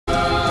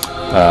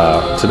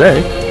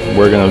today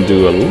we're gonna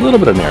do a little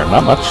bit of Nier.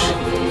 Not much,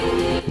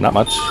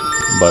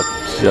 but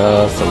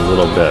just a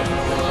little bit.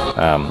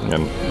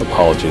 And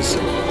apologies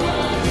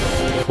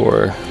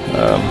for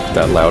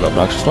that loud,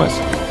 obnoxious noise.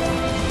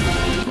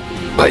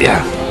 But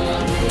yeah,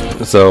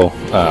 so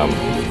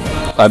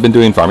I've been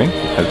doing farming.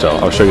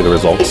 I'll show you the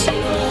results.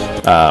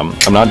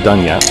 I'm not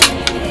done yet.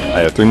 I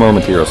have 3 more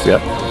materials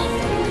yet.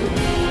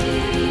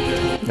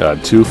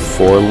 2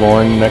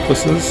 forlorn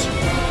necklaces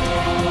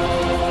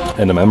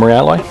and a memory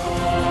alloy.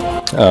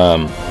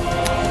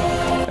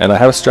 And I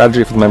have a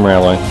strategy for the memory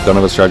alloy. Don't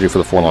have a strategy for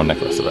the forlorn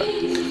necklace of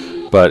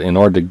it. But in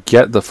order to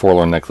get the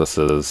forlorn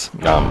necklaces,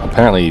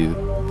 apparently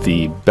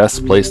the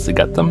best place to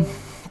get them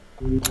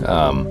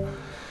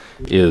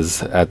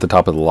is at the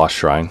top of the Lost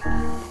Shrine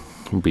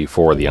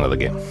before the end of the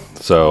game.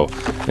 So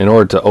in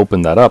order to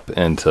open that up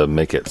and to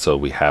make it so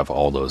we have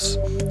all those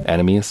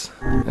enemies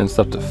and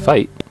stuff to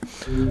fight,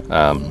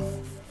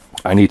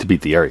 I need to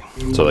beat the Aerie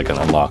so they can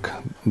unlock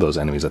those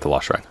enemies at the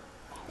Lost Shrine.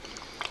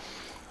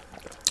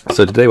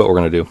 So today what we're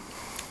going to do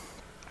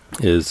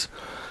is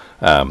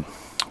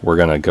we're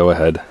going to go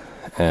ahead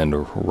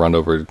and run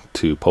over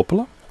to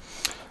Popola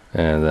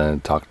and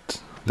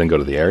then go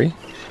to the Aerie,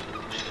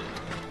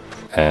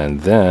 and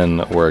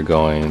then we're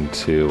going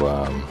to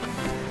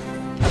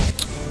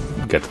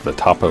get to the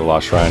top of the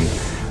Lost Shrine,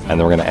 and then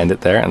we're going to end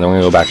it there, and then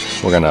we're going to go back.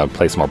 We're going to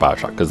play some more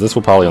Bioshock, because this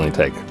will probably only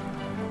take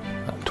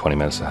 20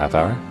 minutes to a half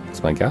hour,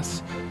 that's my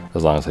guess,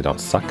 as long as I don't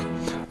suck.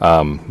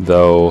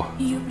 Though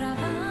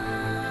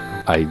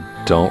I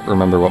don't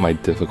remember what my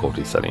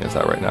difficulty setting is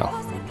at right now,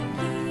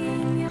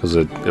 because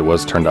it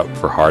was turned up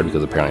for hard,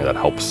 because apparently that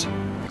helps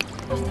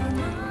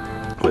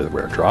with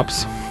rare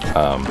drops.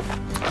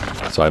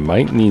 So I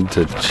might need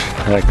to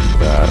check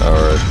that,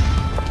 or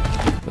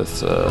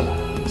this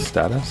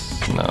status?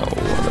 No,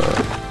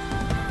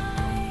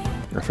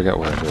 I forget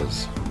where it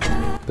is.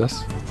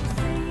 This?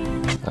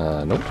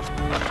 Nope.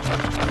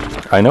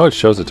 I know it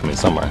shows it to me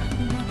somewhere.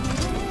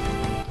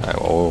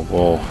 Alright,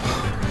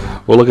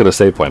 we'll look at a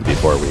save point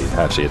before we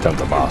actually attempt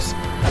the boss,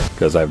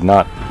 because I've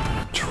not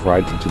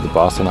tried to do the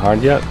boss on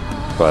hard yet,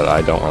 but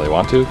I don't really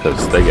want to,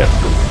 because they get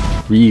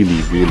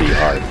really, really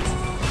hard,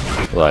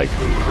 like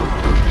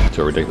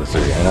to a ridiculous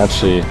degree. And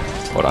actually,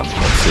 hold on,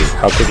 let's see,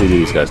 how quickly do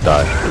these guys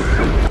die?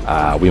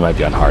 We might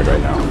be on hard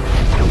right now.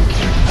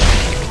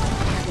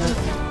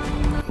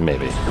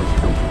 Maybe.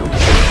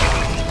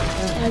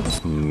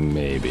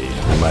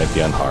 We might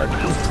be on hard.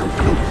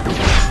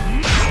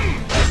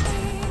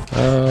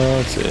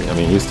 Let's see. I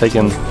mean, he's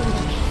taken.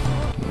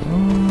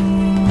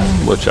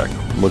 We'll check.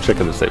 We'll check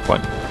at the save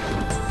point.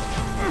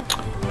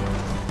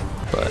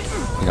 But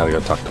I gotta go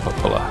talk to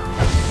Popola.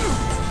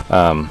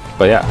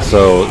 But yeah,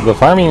 so the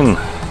farming,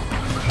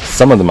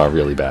 some of them are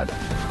really bad.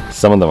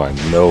 Some of them are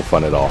no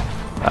fun at all.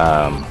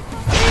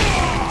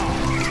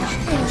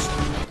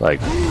 Like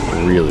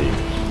really,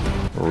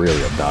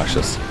 really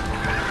obnoxious.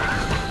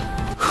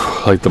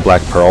 Like the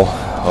Black Pearl.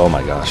 Oh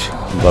my gosh.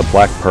 The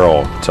Black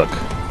Pearl took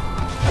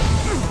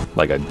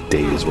like a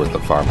day's worth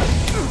of farming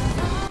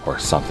or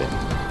something.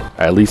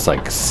 At least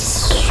like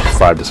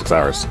 5 to 6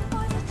 hours.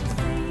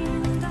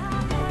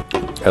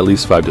 At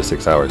least 5 to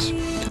 6 hours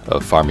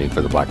of farming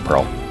for the Black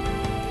Pearl.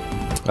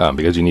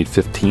 Because you need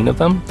 15 of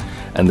them,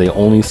 and they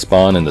only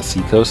spawn in the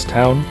seacoast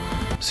town,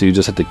 so you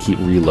just have to keep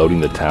reloading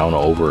the town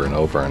over and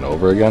over and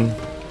over again.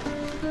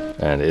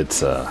 And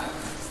it's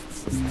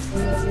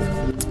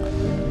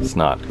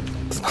not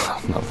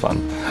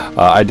fun.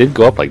 I did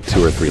go up like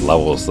 2 or 3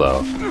 levels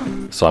though,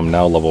 so I'm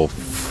now level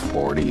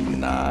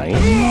 49, I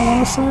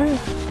want to say.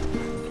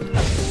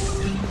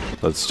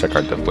 Let's check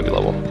our difficulty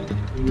level.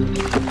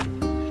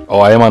 Oh,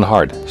 I am on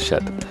hard.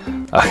 Shit.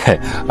 Okay,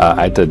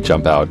 I had to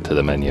jump out to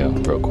the menu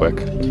real quick.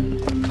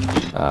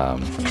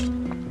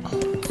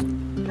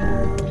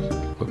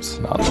 Whoops,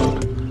 not load.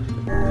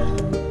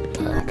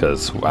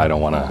 Because I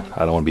don't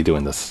wanna be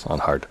doing this on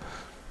hard.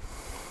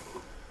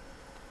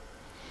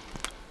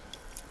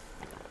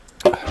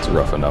 It's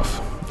rough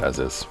enough as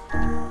is.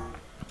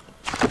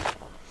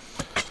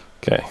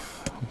 Okay,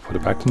 put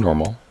it back to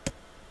normal.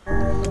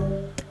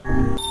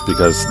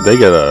 Because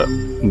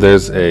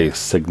there's a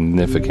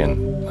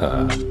significant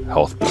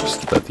health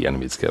boost that the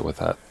enemies get with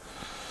that.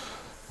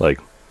 Like,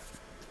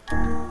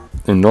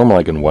 in normal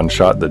I can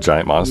one-shot the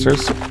giant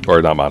monsters,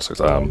 or not monsters,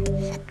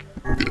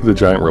 the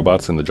giant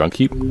robots in the junk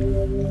heap.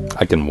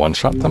 I can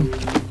one-shot them.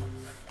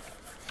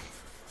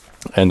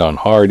 And on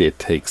hard it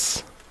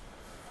takes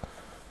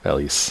at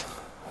least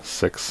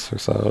 6 or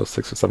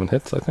 7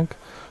 hits, I think.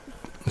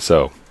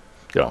 So,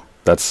 you know,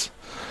 that's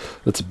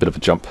a bit of a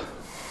jump.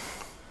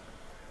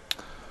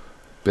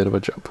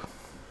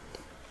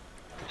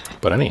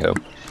 But anyhow,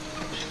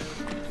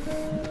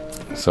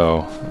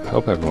 so I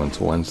hope everyone's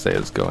Wednesday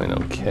is going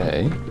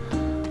okay.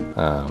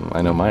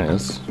 I know mine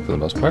is, for the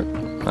most part.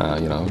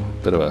 You know,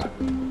 bit of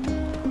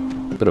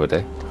a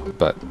day,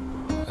 but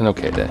an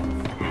okay day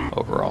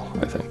overall,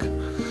 I think.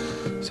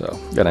 So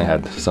then I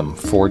had some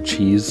 4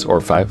 cheese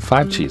or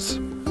 5 cheese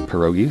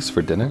pierogies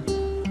for dinner.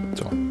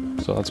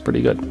 So that's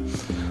pretty good.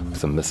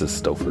 some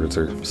Mrs. Stouffer's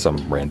or some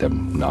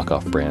random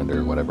knockoff brand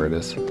or whatever it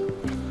is.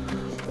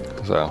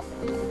 So,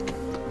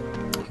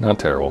 not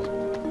terrible.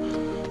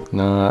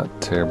 Not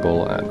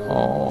terrible at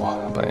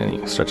all by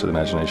any stretch of the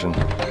imagination.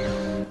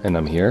 And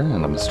I'm here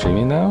and I'm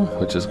streaming now,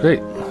 which is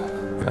great.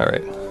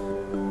 Alright.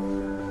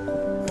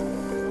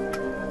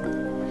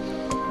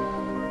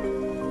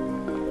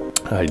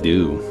 I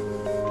do.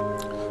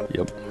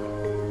 Yep.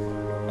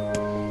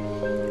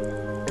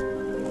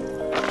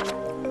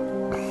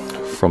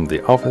 From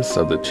the office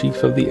of the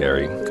Chief of the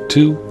Aerie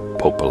to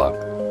Popola.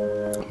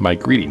 My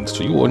greetings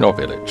to you in your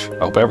village.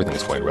 I hope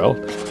everything's going well.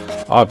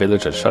 Our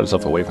village has shut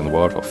itself away from the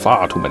world for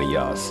far too many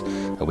years,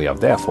 and we have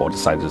therefore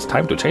decided it's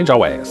time to change our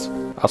ways.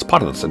 As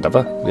part of this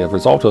endeavor, we have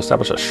resolved to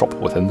establish a shop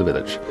within the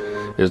village.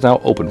 It is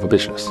now open for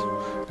business.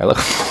 I look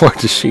forward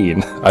to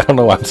Sheen. I don't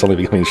know why I'm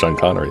suddenly becoming Sean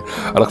Connery.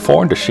 I look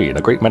forward to Sheen.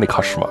 A great many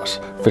customers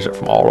visit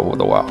from all over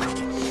the world.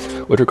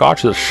 With regard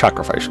to the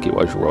sacrifice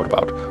keywords you wrote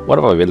about, one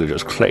of our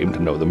villagers claimed to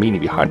know the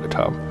meaning behind the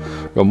term.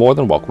 You're more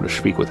than welcome to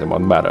speak with him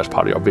on the matter as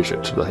part of your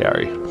visit to the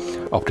Aerie.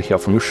 I hope to hear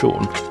from you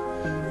soon.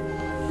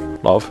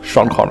 Love,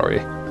 Sean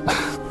Connery.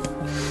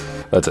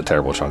 That's a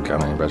terrible Sean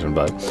Connery impression,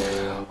 but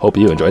hope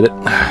you enjoyed it.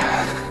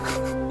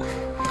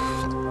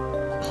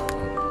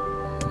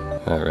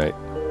 Alright.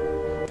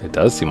 It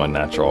does seem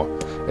unnatural.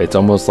 It's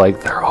almost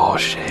like they're all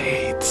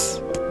shades.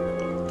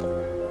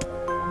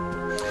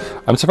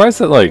 I'm surprised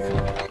that, like,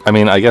 I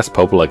mean, I guess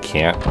Popola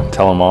can't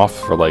tell him off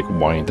for, like,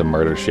 wanting to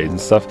murder shades and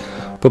stuff,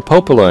 but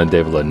Popola and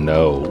Davila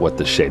know what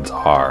the shades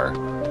are.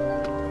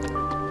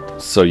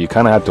 So you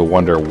kind of have to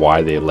wonder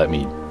why they let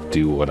me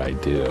do what I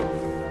do.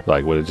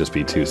 Like, would it just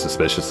be too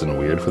suspicious and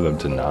weird for them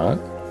to not?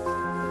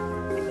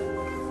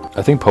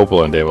 I think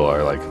Popola and Davila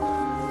are, like,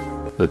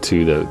 the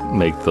two that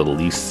make the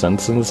least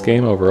sense in this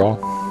game overall.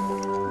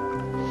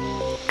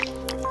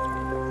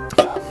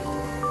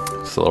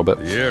 Just a little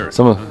bit.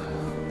 Some of...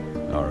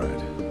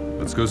 Alright,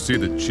 let's go see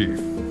the chief.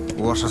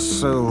 What a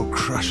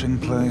soul-crushing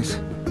place.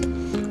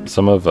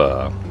 Some of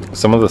the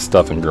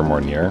stuff in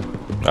Grimoire Nier,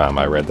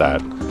 I read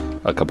that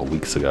a couple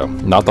weeks ago.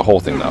 Not the whole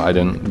thing though. I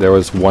didn't. There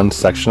was one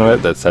section of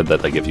it that said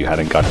that, like, if you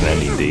hadn't gotten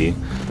NED,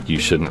 you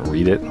shouldn't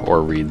read it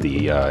or read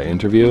the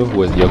interview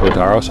with Yoko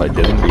Taro. So I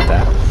didn't read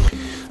that.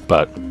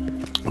 But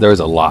there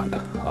was a lot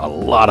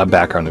of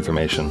background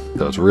information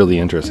that was really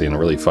interesting and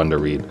really fun to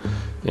read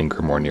in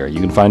Grimoire Nier. You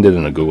can find it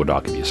in a Google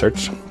Doc if you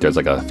search. There's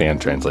like a fan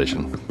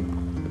translation,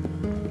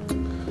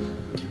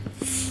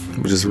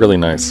 which is really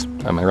nice.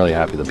 I'm really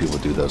happy that people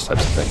do those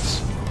types of things.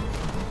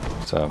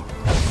 So,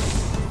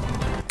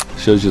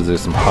 shows you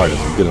there's some heart and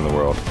some good in the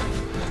world.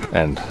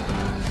 And,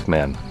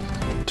 man,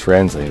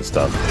 translating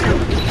stuff,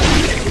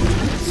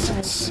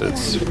 it's a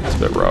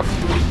bit rough.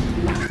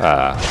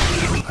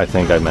 I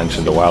think I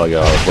mentioned a while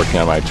ago I was working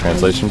on my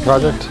translation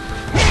project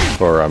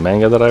for a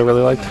manga that I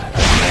really liked.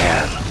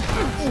 Man,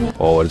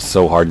 oh, it's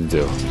so hard to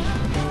do.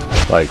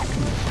 Like,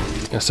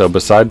 so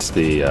besides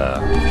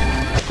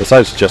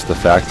just the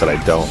fact that I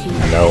don't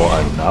know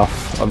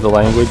enough of the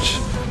language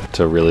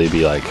to really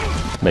be, like,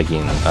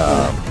 making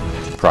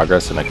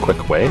progress in a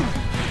quick way,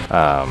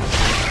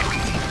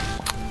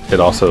 it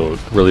also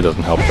really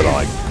doesn't help that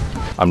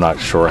I'm not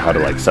sure how to,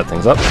 like, set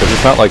things up, because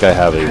it's not like I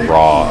have a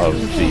raw of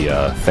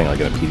the thing,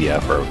 like in a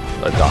PDF or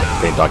a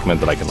paid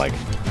document that I can, like,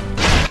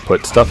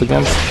 put stuff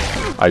against.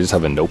 I just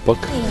have a notebook,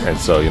 and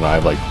so, you know, I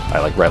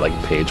write like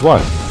page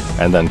 1,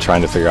 and then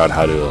trying to figure out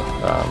how to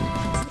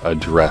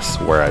address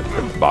where I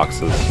put the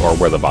boxes, or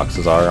where the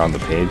boxes are on the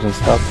page and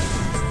stuff,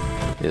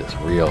 is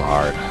real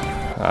hard.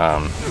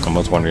 I'm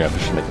almost wondering if I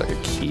should make like a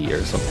key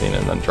or something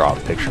and then draw a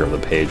picture of the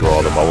page where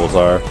all the bubbles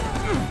are,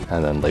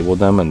 and then label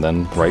them, and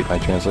then write my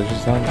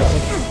translations down.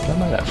 That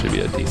might actually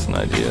be a decent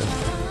idea.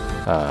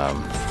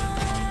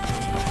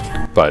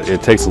 But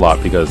it takes a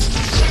lot, because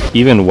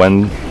even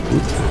when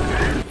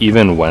the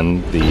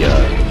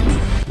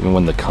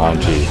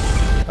kanji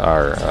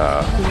are,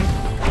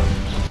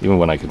 even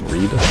when I can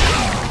read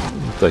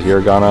the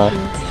hiragana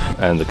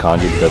and the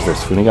kanji because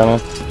there's funigana,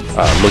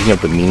 looking up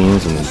the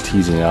meanings and then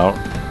teasing out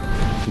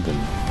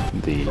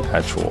the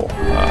actual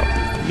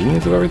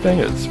meanings of everything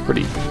is it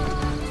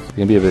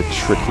can be a bit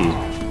tricky,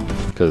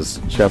 because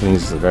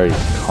Japanese is a very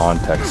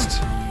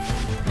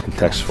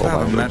contextual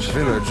language.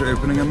 Village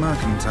opening a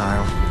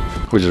mercantile.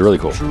 Which is really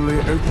cool. Truly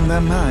open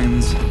their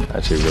minds. I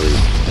actually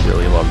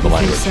really love the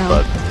language, so?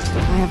 but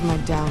I have my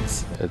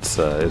doubts. it's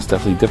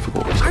definitely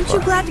difficult. Aren't you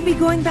glad to be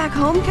going back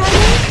home,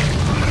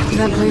 Captain?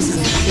 That place is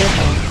a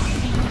shithole.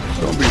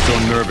 Don't be so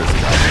nervous,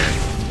 Captain.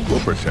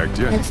 We'll protect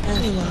you.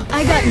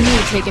 I got me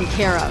taken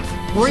care of.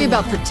 Worry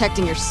about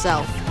protecting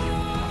yourself.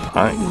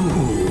 Hi.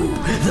 Ooh,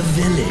 the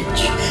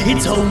village.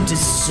 It's home to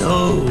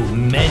so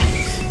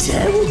many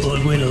terrible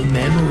little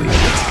memories,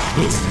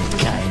 isn't it,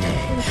 Kaine?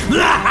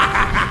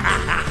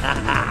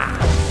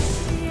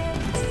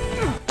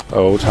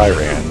 Oh,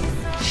 Tyran.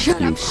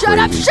 Shut You up, shut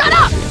up, crazy shut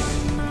up! crazy.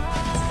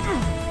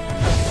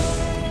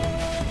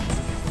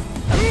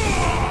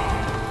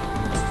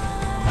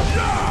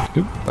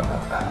 Oop,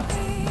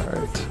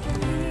 alright.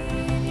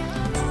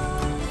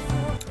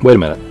 Wait a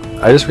minute.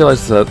 I just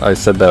realized that I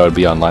said that I would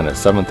be online at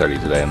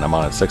 7:30 today, and I'm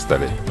on at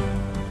 6:30.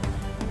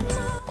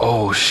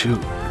 Oh,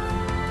 shoot.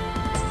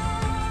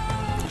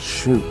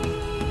 Shoot.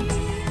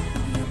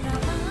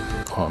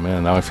 Oh,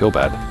 man, now I feel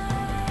bad.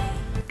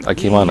 I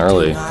came on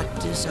early.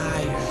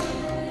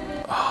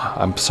 Oh,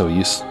 I'm so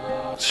used...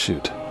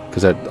 Shoot.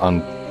 Because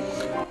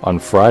on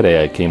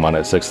Friday, I came on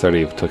at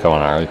 6:30 to come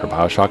on early for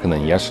Bioshock, and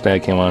then yesterday I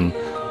came on,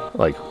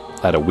 like,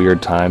 at a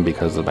weird time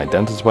because of my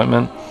dentist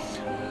appointment.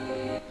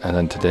 And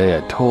then today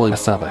I totally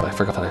messed up. I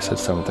forgot that I said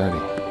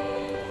 7:30.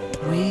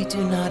 We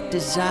do not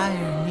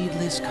desire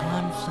needless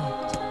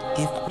conflict.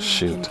 If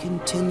we can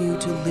continue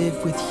to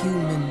live with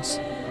humans,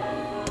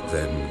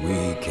 then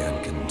we can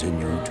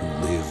continue to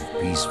live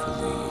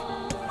peacefully.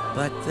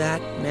 But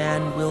that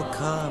man will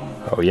come.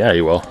 Oh yeah, he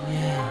will.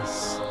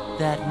 Yes,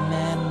 that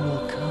man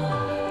will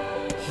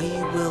come. He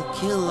will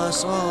kill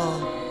us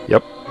all.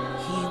 Yep.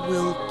 He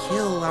will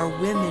kill our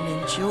women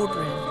and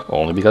children.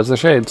 Only because they're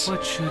shades.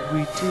 What should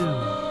we do?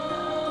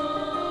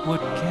 What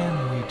can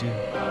we do?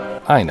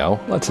 I know.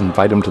 Let's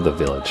invite him to the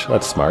village.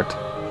 That's smart.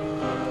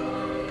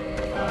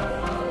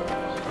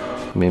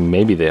 I mean,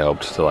 maybe they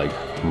hoped to, like,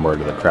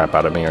 murder the crap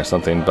out of me or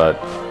something, but...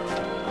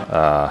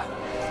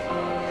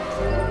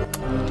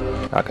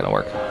 not gonna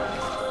work.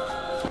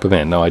 But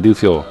man, no, I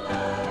feel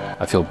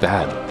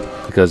bad.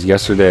 Because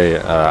yesterday,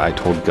 I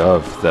told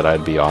Gov that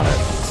I'd be on at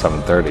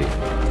 7:30.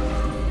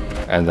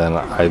 And then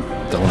I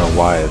don't know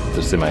why,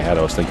 just in my head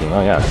I was thinking,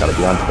 oh yeah, I've gotta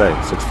be on today,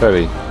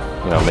 6:30.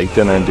 You know, make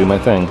dinner and do my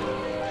thing.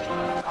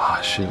 Ah,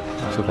 oh, shoot,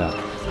 I feel bad.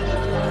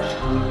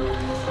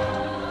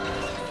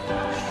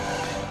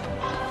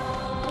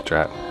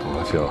 Drat,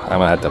 I'm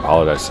gonna have to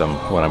apologize some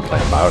when I'm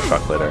playing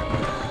Bioshock later.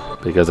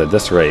 Because at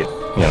this rate,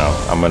 you know,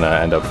 I'm gonna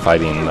end up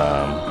fighting,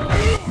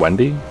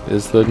 Wendy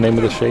is the name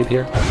of the shade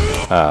here.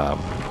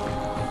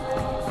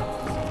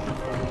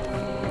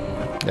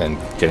 And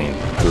getting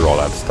through all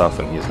that stuff,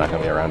 and he's not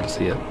gonna be around to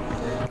see it.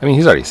 I mean,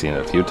 he's already seen it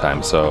a few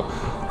times, so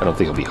I don't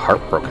think he'll be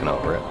heartbroken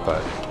over it,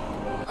 but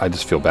I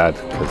just feel bad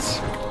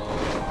because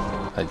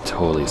I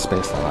totally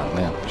spaced on that,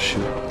 man.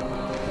 Shoot.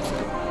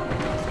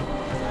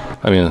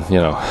 I mean, you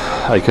know,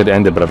 I could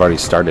end it, but I've already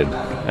started,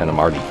 and I'm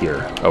already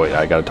here. Oh wait,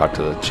 I gotta talk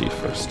to the chief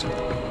first.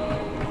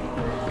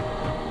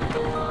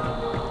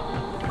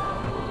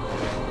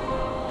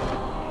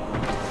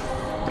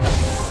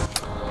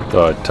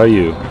 So I'll tell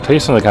you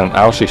something kind of,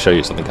 I'll actually show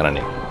you something kind of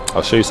neat.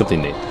 I'll show you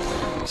something neat.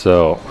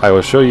 So I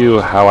will show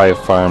you how I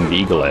farmed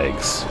eagle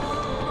eggs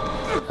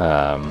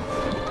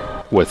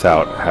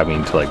without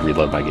having to, like,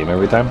 reload my game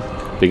every time.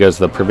 Because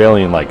the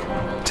prevailing, like,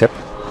 tip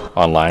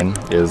online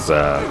is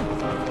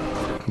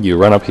you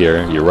run up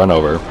here, you run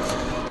over,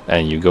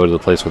 and you go to the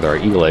place where there are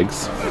eagle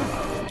eggs,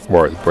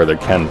 or where there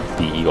can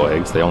be eagle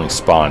eggs. They only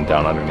spawn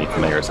down underneath the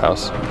mayor's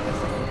house.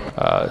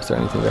 Is there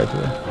anything there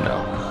today?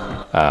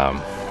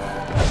 No.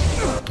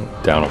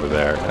 Down over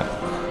there.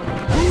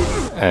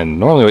 And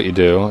normally what you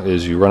do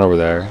is you run over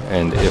there,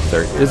 and if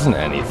there isn't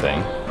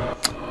anything,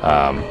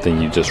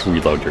 then you just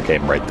reload your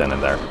game right then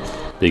and there.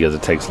 Because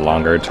it takes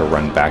longer to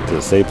run back to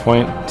the save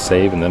point,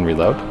 save, and then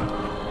reload.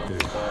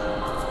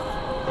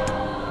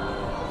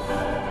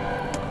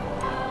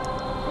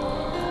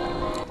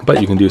 But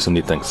you can do some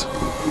neat things.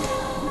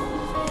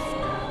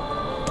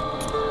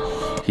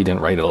 He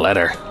didn't write a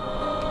letter.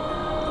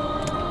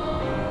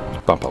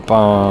 Bum, bum,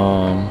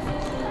 bum.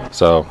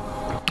 So,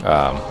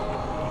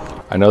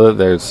 I know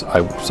that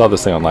I saw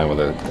this thing online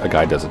where a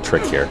guy does a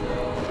trick here,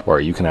 where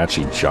you can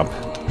actually jump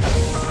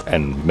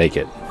and make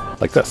it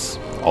like this,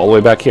 all the way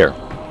back here.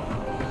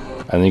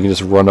 And then you can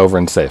just run over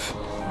and save.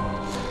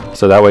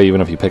 So that way, even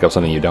if you pick up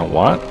something you don't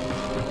want,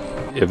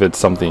 if it's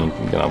something,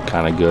 you know,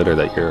 kind of good or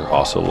that you're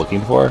also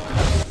looking for,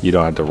 you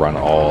don't have to run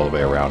all the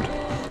way around.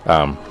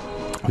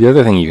 The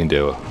other thing you can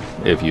do,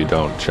 if you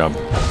don't jump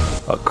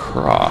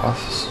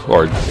across,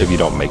 or if you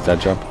don't make that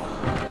jump,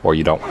 or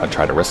you don't want to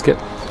try to risk it,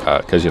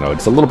 because, you know,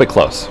 it's a little bit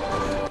close.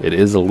 It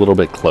is a little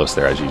bit close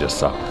there, as you just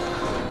saw.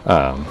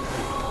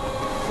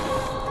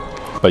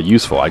 But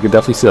useful. I could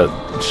definitely see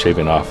that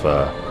shaving off,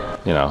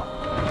 you know,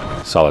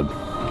 solid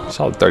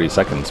 30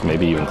 seconds,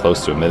 maybe even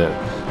close to a minute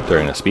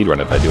during a speed run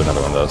if I do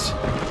another one of those.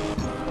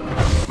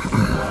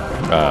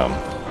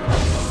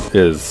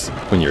 Is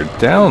when you're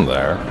down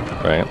there,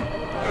 right?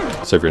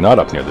 So if you're not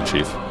up near the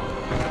chief,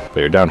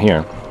 but you're down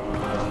here,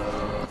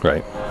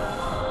 right?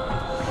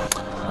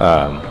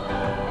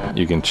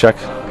 You can check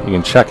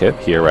it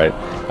here, right?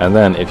 And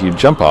then if you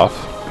jump off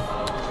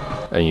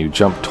and you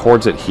jump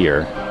towards it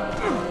here,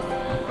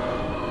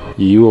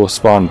 you will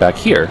spawn back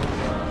here,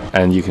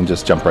 and you can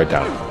just jump right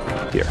down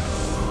here.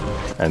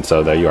 And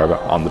so there you are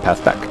on the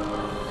path back.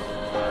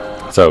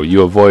 So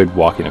you avoid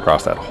walking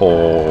across that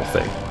whole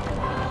thing,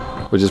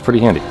 which is pretty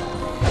handy.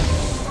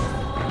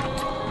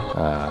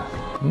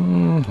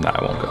 Nah,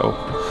 I won't go.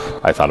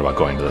 I thought about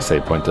going to the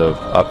save point to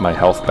up my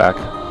health back,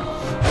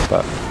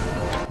 but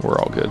we're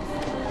all good.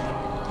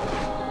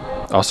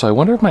 Also, I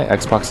wonder if my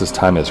Xbox's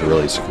time is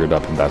really screwed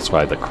up and that's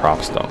why the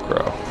crops don't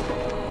grow.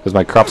 Because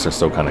my crops are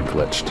still kind of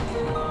glitched.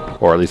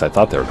 Or at least I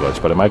thought they were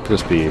glitched, but it might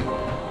just be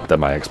that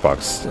my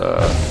Xbox,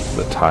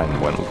 the time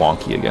went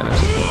wonky again or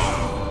something.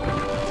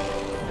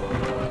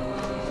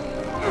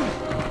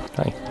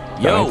 Hi.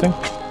 Yo. Anything?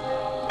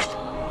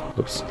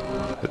 Oops.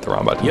 Hit the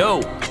wrong button.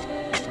 Yo.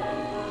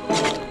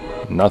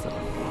 Nothing.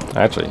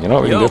 Actually, you know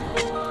what we can do?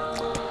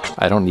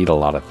 I don't need a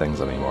lot of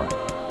things anymore.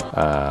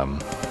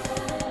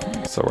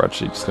 So we're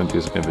actually just going to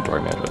do some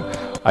inventory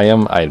management. I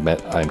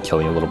admit, I'm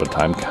killing a little bit of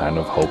time, kind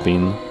of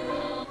hoping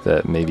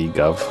that maybe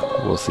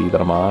Gov will see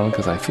that I'm on,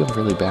 because I feel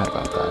really bad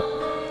about that.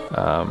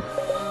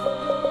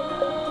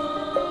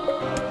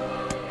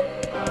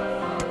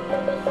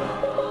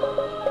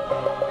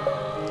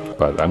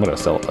 But I'm going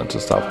to sell a bunch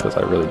of stuff, because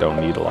I really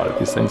don't need a lot of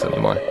these things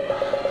anymore.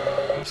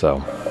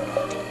 So...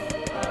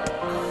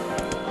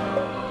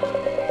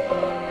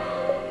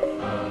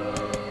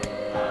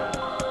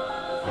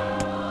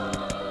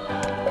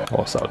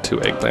 we'll sell 2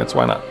 eggplants,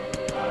 why not?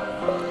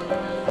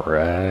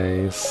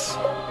 Rice.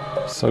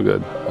 So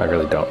good. I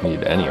really don't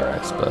need any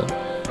rice, but...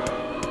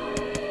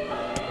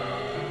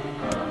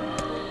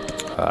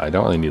 I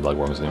don't really need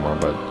legworms anymore,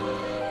 but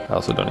I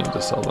also don't need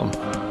to sell them.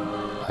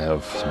 I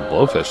have some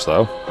blowfish,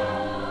 though.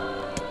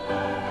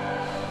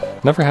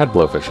 Never had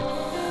blowfish.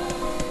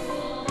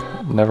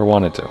 Never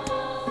wanted to.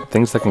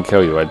 Things that can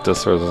kill you, it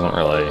just sort of doesn't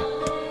really...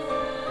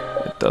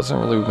 it doesn't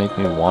really make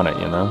me want it,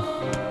 you know?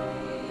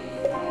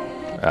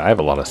 I have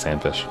a lot of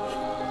sandfish.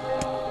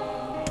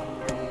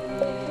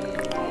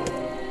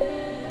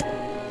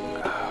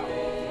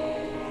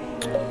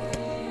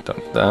 Don't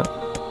need that.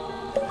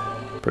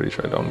 Pretty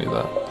sure I don't need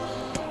that.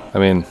 I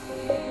mean,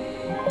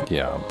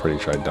 yeah, I'm pretty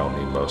sure I don't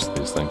need most of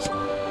these things.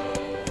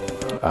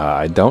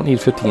 I don't need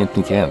 50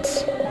 empty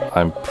cans.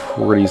 I'm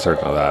pretty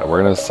certain of that.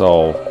 We're gonna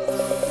sell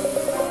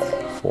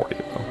 40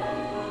 of them.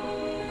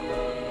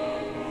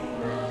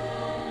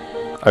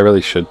 I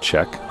really should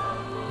check,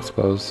 I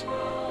suppose.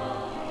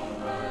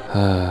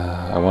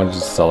 I wanted to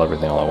just sell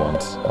everything all at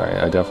once. Alright,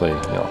 I definitely,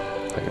 you know,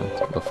 I can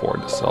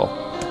afford to sell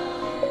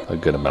a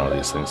good amount of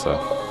these things,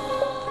 though.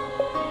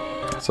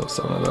 So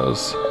 7 of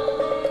those.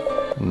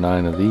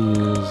 9 of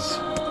these.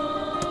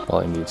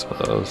 Probably need some of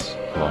those,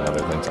 among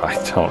other things. I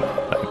don't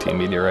have 19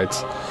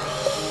 meteorites.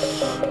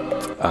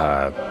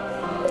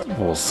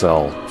 We'll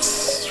sell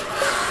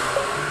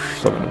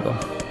 7 of them.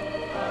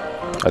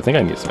 I think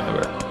I need some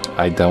anywhere.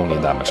 I don't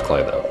need that much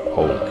clay, though.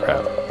 Holy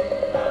crap.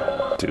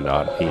 Do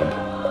not need...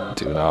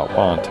 do not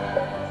want.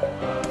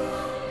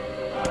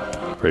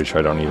 Pretty sure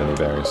I don't need any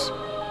berries.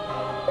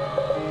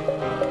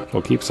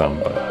 We'll keep some,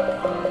 but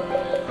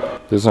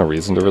there's no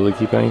reason to really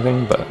keep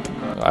anything. But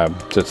I'm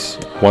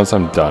just, once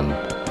I'm done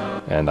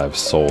and I've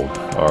sold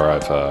or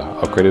I've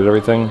upgraded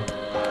everything,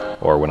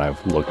 or when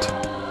I've looked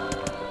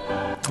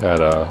at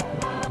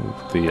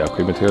the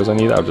upgrade materials I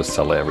need, I'll just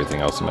sell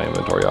everything else in my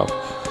inventory off.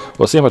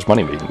 We'll see how much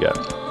money we can get,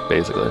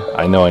 basically.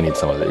 I know I need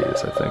some of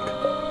these, I think.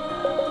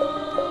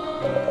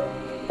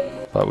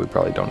 But we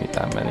probably don't need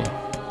that many.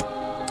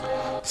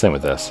 Same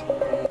with this.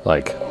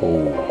 Like,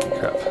 oh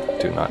crap,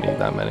 do not need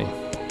that many.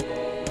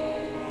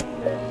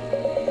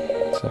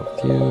 Same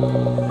with you.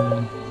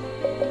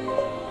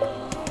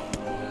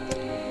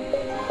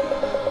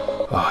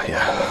 Oh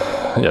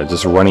yeah, yeah.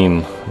 Just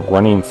running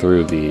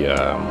through the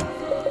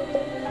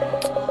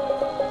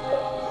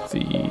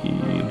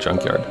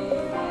junkyard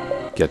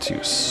gets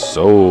you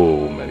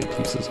so many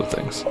pieces of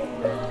things.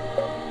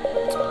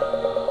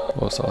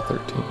 We'll sell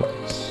 13 of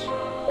these.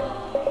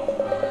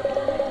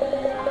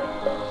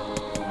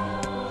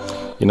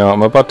 You know,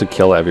 I'm about to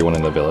kill everyone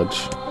in the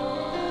village,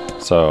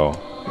 so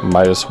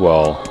might as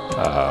well,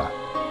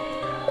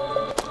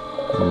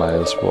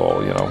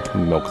 you know,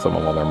 milk them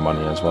of all their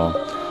money as well,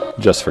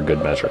 just for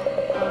good measure.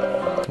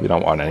 We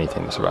don't want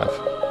anything to survive.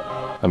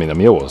 I mean, the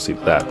meal will see to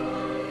that,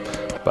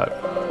 but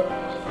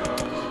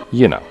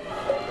you know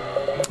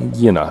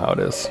how it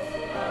is.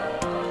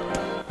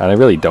 And I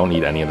really don't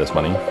need any of this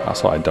money.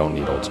 Also, I don't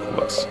need old school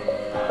books.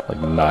 Like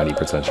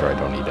 90% sure I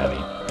don't need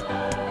any.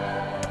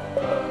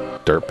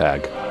 Dirt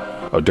bag.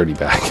 Oh, dirty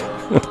bag.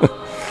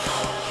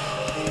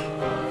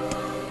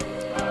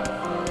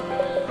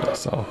 I'll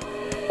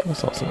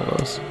sell some of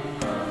those.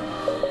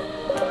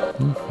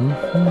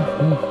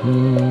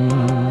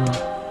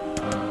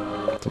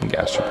 Some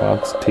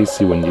gastropods.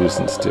 Tasty when used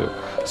in stew.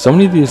 So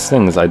many of these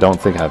things I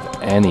don't think have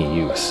any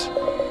use.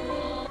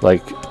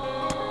 Like,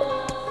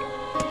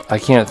 I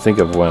can't think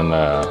of when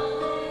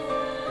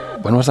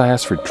was I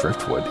asked for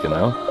driftwood, you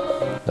know?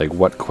 Like,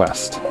 what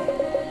quest?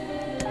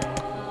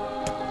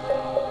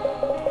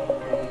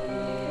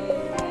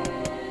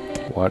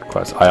 What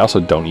quest? I also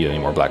don't need any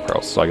more black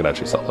pearls, so I could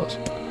actually sell those.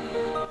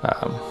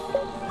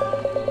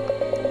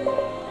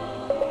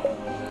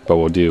 But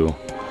we'll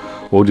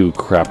do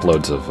crap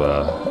loads of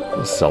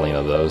selling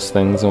of those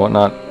things and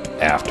whatnot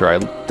after I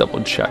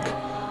double check.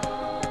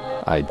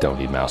 I don't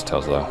need mouse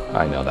tails though.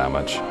 I know that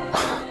much.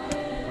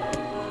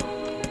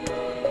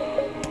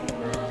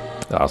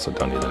 I also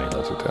don't need any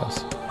lizard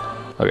tails.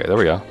 Okay, there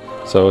we go.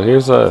 So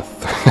here's a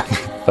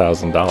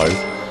 $300,000.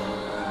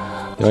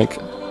 Yoink.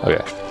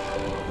 Okay.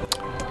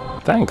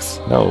 Thanks.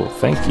 No,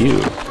 thank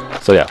you.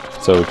 So yeah.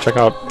 So check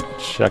out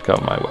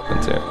my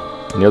weapons here.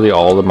 Nearly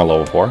all of them are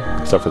level 4,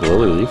 except for the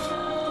Lily Leaf,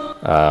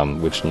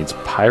 which needs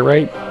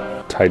Pyrite,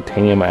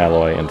 Titanium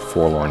Alloy, and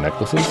Forlorn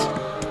Necklaces.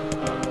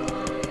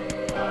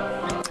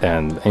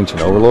 And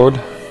Ancient Overlord,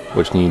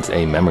 which needs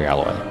a Memory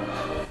Alloy,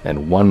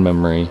 and 1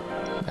 Memory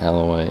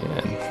Alloy,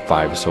 and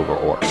 5 Silver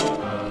Ore.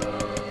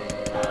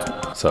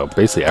 So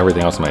basically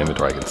everything else in my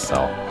inventory I can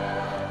sell.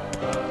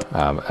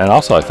 And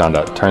also I found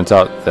out, turns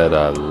out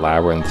that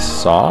Labyrinth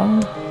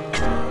Song?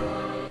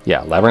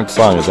 Yeah, Labyrinth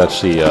Song is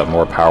actually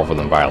more powerful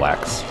than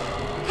Violax.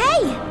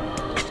 Hey!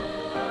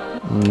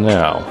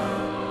 No.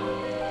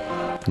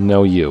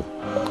 No you.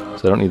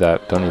 So I don't need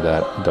that, don't need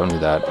that, don't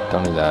need that,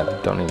 don't need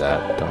that, don't need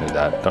that, don't need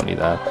that, don't need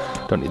that,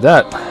 don't need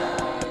that,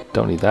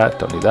 don't need that,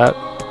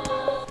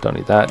 don't need that, don't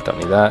need that, don't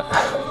need that,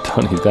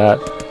 don't need that,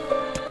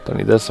 don't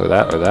need this or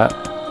that or that.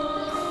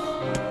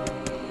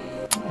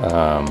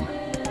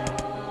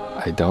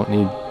 I don't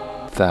need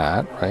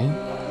that, right?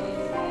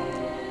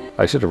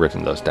 I should have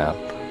written those down.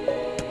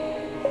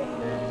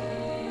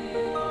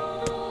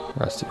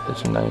 Rusty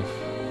kitchen knife.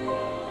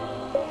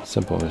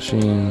 Simple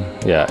machine.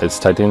 Yeah, it's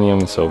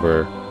titanium,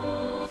 silver,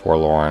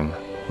 forlorn,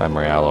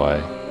 memory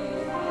alloy,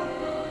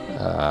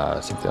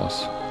 something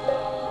else.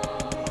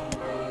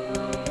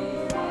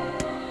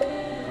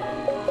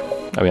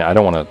 I mean, I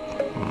don't want to...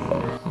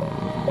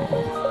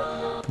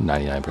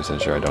 99%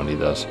 sure I don't need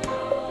those.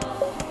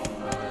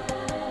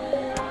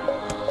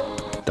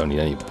 Don't need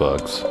any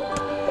books.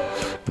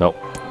 Nope.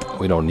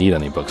 We don't need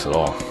any books at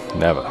all.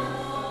 Never.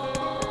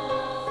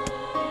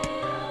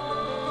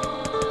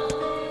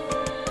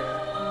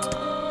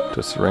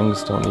 Twist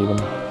rings, don't need them.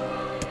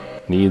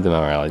 Need the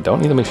memory alloy. Don't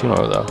need the machine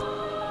oil though.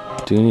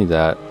 Do need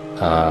that.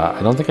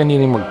 I don't think I need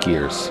any more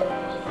gears.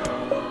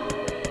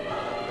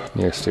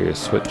 Near stereo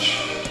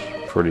switch.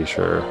 Pretty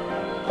sure.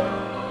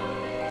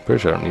 Pretty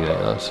sure I don't need any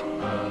of those.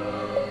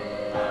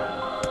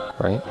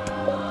 Right?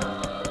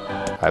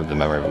 I have the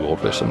memory of a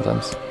goldfish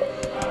sometimes.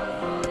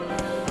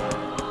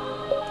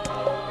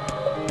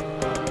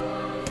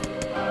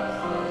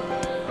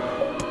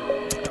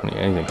 Don't need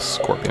anything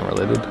scorpion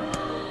related,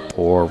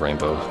 or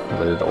rainbow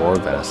related, or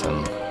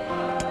venison,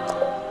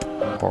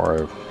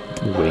 or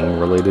wing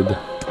related.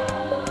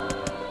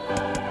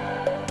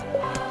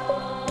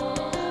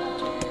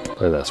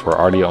 Look at this, we're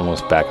already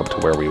almost back up to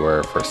where we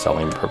were for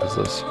selling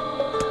purposes.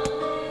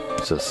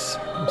 It's just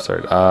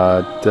absurd.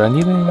 Did I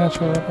need any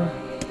natural rubber?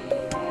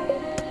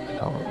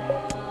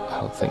 I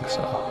don't think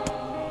so.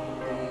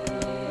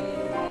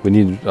 We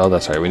need, oh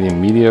that's right, we need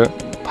meteor,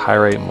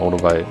 pyrite,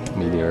 moldavite,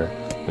 meteor.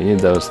 We need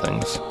those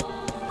things.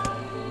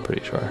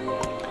 Pretty sure.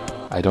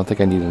 I don't think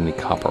I need any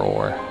copper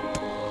ore.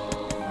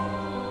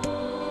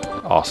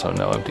 Also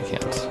no empty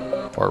cans.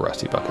 Or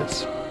rusty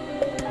buckets.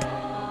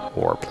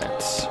 Or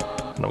plants.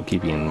 And I'm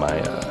keeping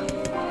my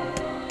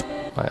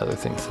my other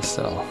things to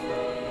sell.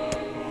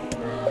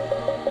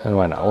 And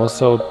why not? We'll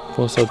sell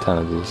 10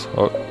 of these.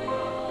 Oh,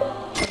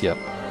 yep.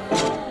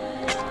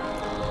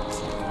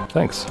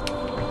 Thanks.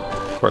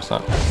 Of course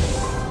not.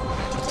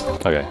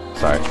 Okay,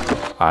 sorry.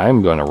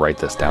 I'm going to write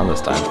this down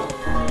this time.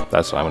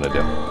 That's what I'm going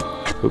to do.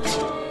 Oops.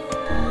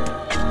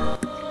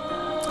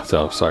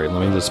 So sorry.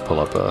 Let me just pull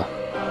up a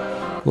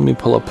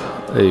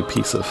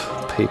piece of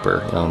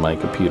paper on my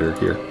computer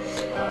here.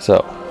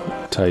 So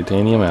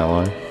titanium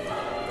alloy.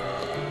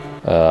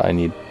 I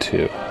need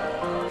 2.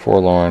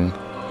 Forlorn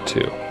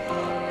 2.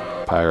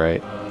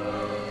 Pyrite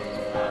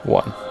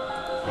 1.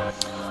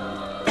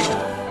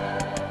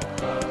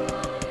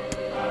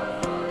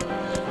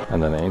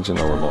 And then ancient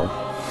overlord.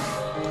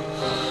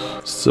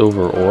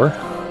 Silver ore,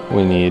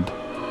 we need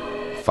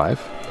 5.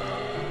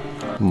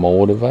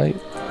 Moldavite,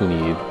 we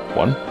need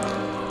 1.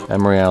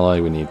 Emery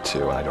alloy, we need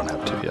 2, and I don't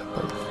have 2 yet,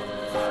 but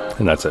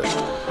and that's it.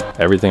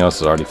 Everything else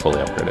is already fully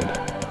upgraded.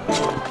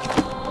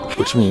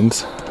 Which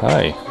means,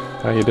 hi,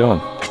 how you doing?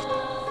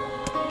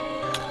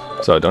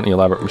 So I don't need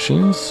elaborate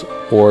machines,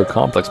 or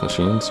complex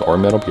machines, or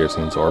metal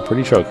piercings, or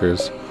pretty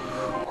chokers,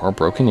 or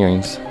broken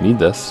earrings. Need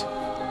this.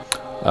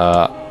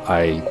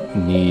 I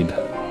need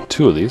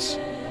 2 of these.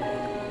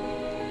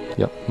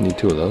 Yep, need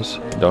 2 of those.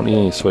 Don't need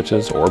any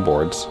switches or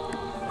boards.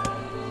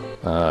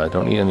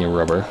 Don't need any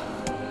rubber.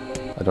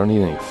 I don't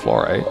need any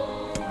fluorite.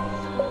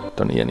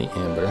 Don't need any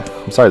amber.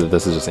 I'm sorry that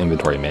this is just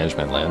inventory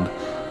management land.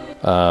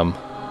 I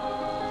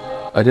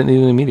didn't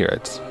need any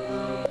meteorites.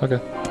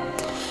 Okay.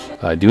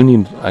 I do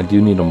need a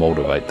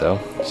moldavite though,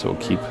 so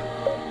we'll keep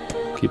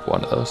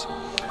 1 of those.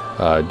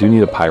 Do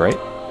need a pyrite.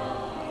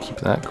 Keep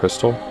that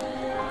crystal.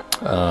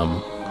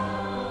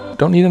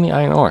 Don't need any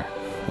iron ore,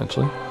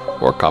 actually,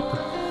 or copper.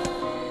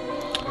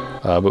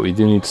 But we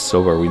do need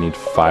silver. We need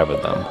 5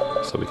 of them,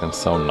 so we can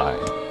sell 9.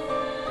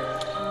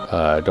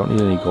 Don't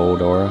need any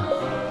gold ore.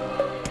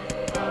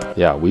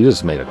 Yeah, we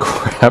just made a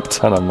crap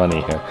ton of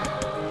money here.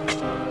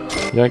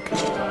 Yike.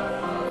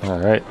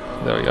 Alright,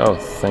 there we go.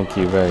 Thank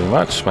you very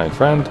much, my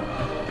friend.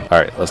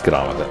 Alright, let's get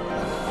on with it.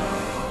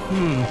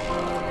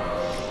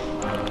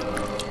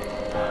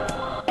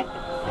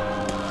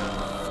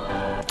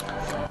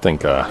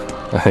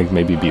 I think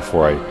maybe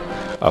before I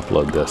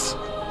upload this,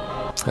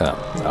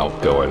 I'll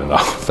go in and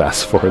I'll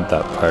fast forward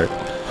that part.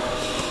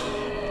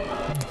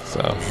 So,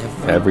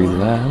 every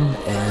lamb,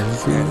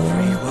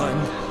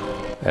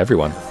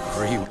 everyone.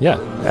 Yeah,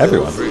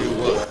 everyone.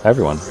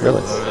 Everyone,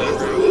 really.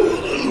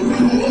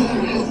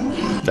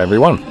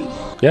 Everyone.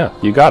 Yeah,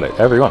 you got it.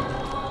 Everyone.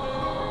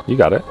 You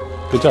got it.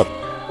 Good job.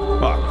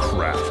 Oh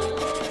crap!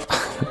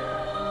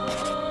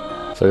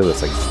 So look at this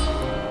thing.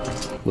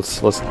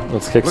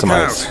 Let's kick some Look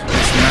out! ass.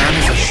 This man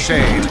is a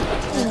shade.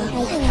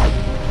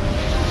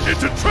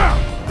 It's a trap!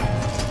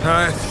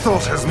 I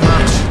thought as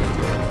much.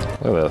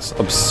 Look at this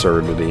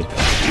absurdity.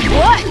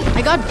 What?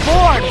 I got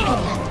bored.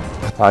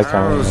 I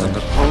can't. Vows and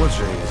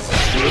apologies.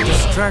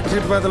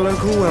 Distracted by the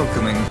local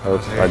welcoming Oh,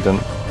 party. I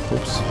didn't.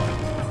 Oops.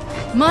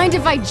 Mind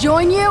if I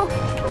join you?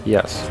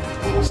 Yes.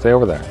 Stay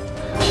over there.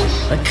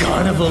 A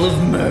carnival of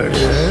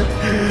murder?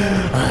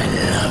 I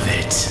love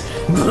it.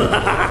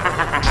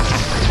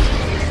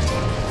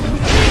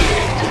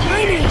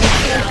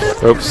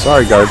 Oops.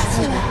 Sorry, guard.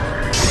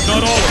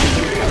 Not all of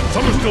them.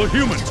 Some are still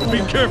human, so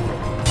be careful.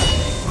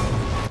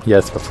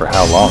 Yes, but for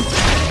how long?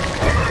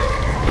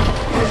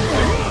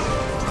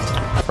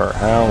 For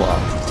how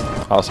long?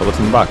 Also, what's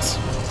in the box?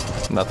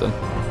 Nothing.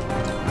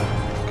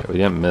 Okay, we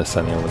didn't miss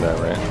any over there,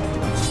 right?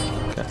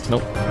 Okay,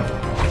 nope.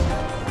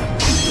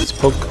 Let's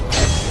poke.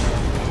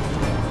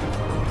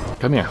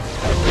 Come here.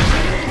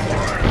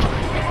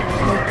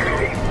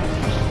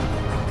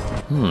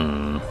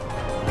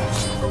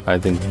 I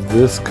think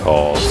this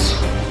calls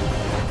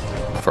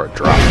for a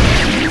drop.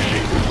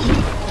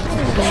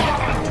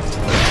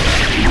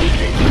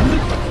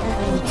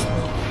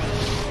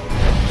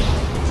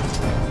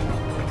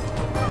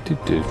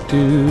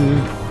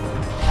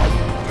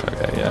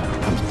 Okay, yeah.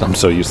 I'm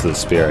so used to the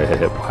spear, I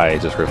hit Y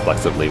just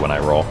reflexively when I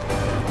roll.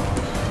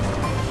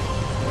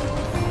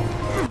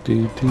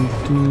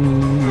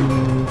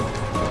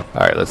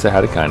 Alright, let's say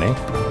hi to Kaine.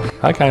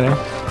 Hi, Kaine.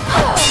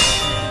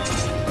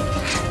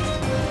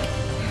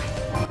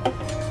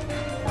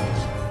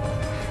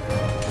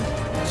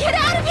 Get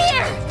out of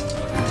here!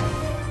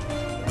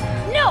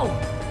 No!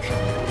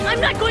 I'm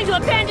not going to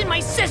abandon my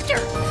sister!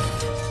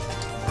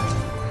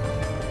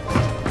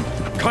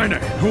 Kaine,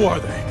 who are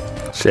they?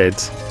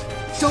 Shades.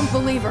 Don't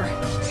believe her.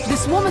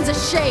 This woman's a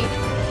shade.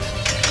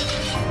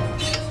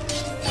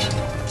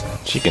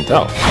 She can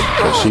tell.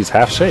 'Cause she's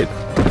half shade.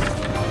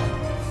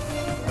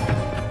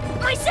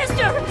 My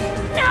sister!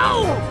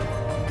 No!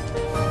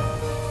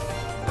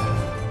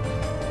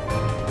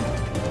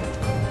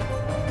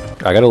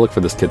 I gotta look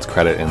for this kid's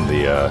credit in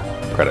the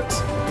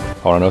credits.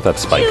 I wanna know if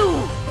that's Spike.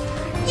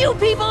 You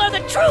people are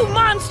the true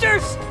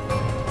monsters!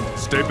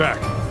 Stay back.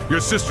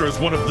 Your sister is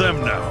one of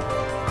them now.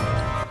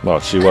 Well,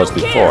 she was I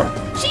don't before.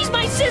 care. She's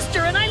my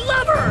sister and I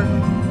love her!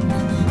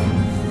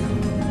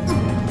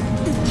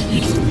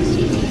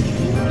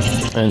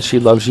 And she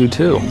loves you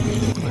too.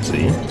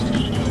 See?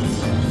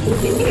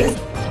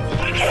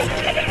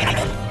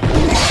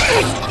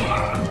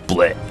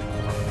 Bleh.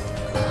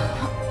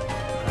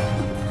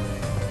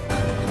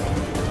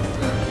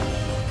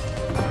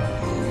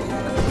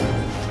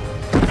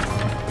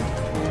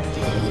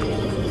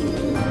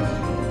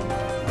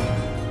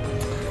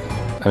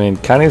 I mean,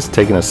 Kaine's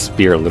taking a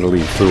spear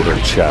literally through her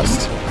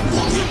chest.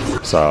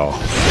 So.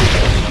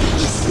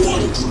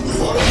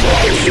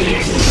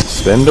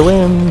 Spin to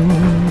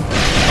win.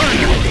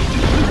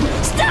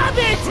 Stop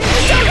it!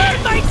 Don't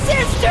hurt my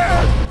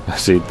sister!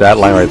 See, that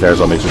line right there is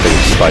what makes me think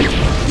it's Spike.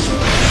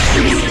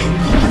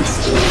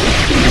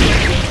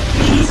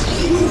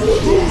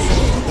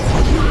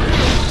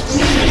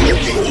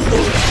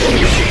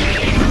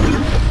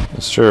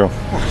 It's true.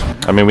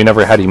 I mean, we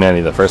never had humanity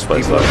in the first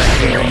place, though.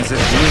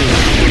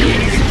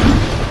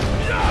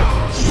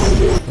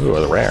 Ooh,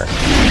 the rare.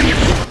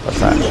 What's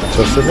that?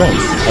 Twisted Ring.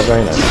 How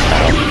very nice.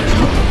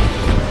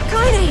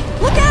 Kaine,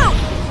 look out!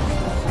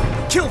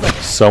 Kill them!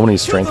 So many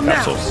strength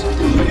capsules.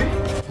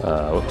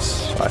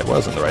 Oops. I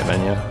was in the right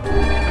menu. No!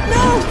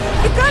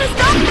 You've got to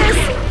stop this!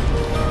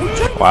 I'm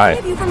trying Why?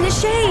 to save you from the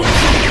shade.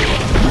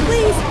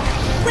 Please,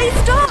 please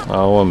stop!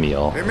 Oh,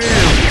 Emil.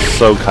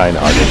 So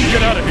kind-hearted.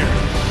 Get out of here!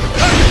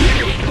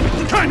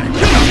 Kaine,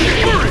 get out!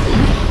 Hurry!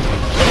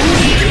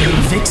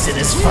 Vixen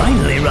has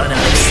finally run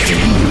out of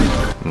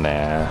steam.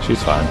 Nah,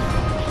 she's fine.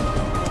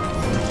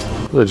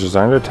 They're just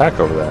under attack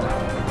over there.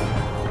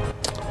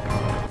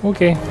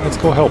 Okay, let's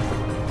go help.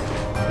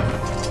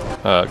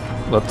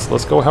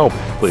 Let's go help,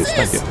 please.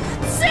 Thank you.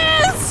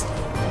 Sis!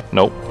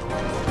 Nope.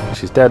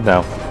 She's dead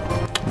now.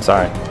 I'm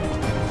sorry.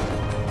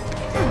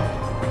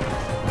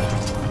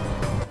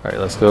 Alright,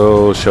 let's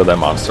go show that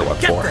monster what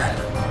for.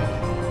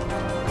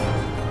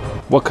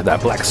 What could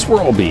that black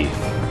swirl be?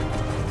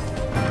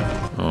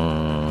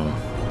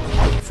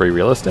 Free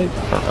real estate?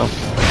 I don't know.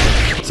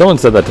 Someone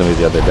said that to me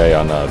the other day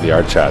on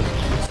VR chat.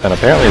 And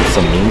apparently it's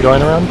some meme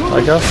going around,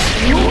 I guess.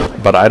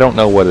 But I don't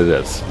know what it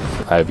is.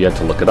 I have yet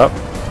to look it up.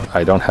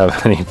 I don't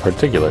have any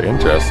particular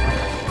interest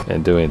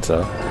in doing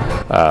so.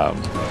 But,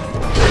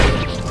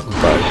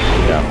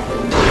 yeah.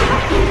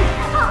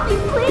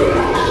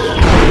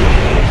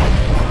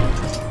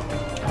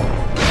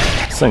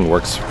 This thing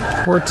works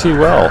pretty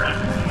well.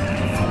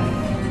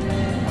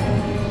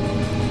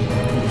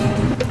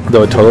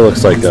 Though it totally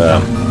looks like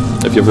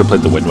if you ever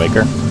played the Wind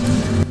Waker,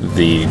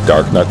 the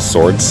Dark Nut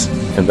swords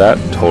in that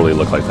totally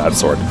look like that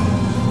sword.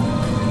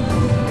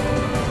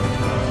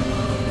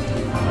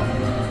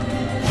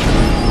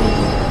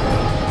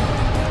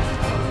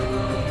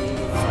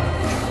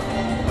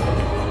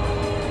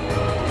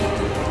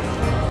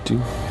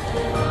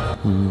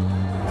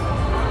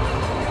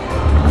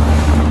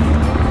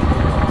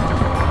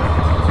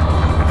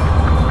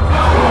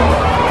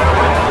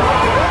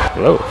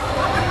 Hello.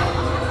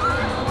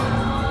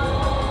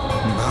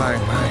 My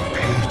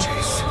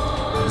pages.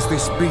 Is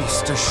this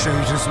beast a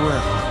shade as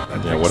well?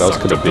 Yeah, what else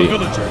could it be? Stop!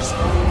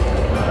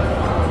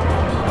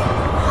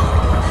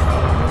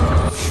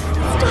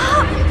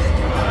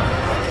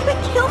 They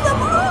killed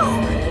them all!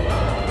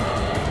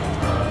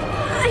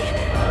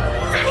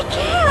 I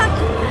can't!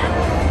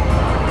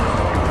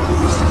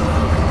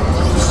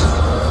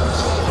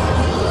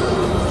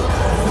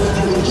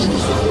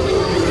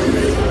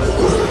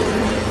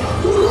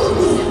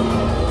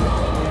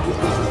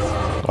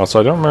 Also,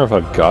 I don't remember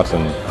if I've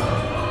gotten...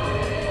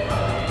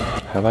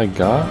 Have I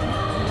got?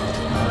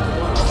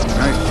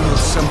 I feel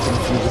something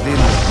from within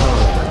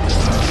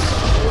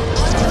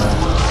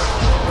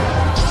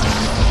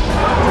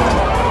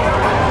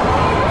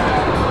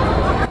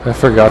the I've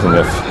forgotten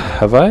if...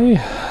 Have I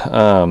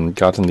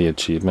gotten the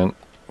achievement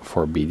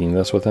for beating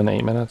this within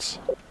 8 minutes?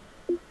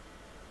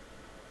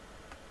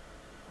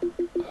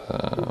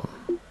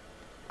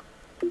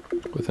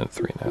 Within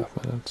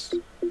 3.5 minutes.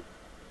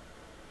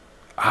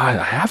 I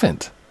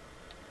haven't.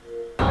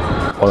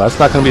 Well, that's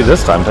not going to be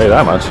this time, I'll tell you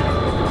that much.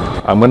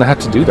 I'm going to have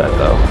to do that,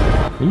 though.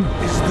 Ooh.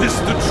 Is this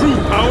the true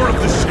power of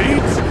the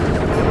shades?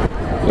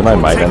 Then I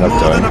might end up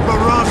more doing. than a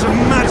barrage of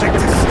magic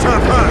to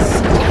stop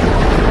us.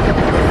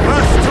 The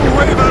first to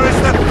waver is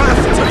the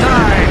first to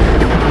die.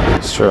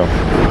 It's true.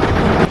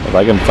 If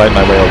I can fight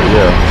my way over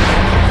here.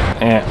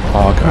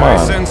 Oh, come I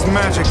on. sense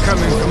magic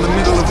coming from the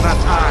middle of that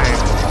eye.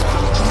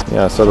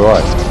 Yeah, so do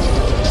I.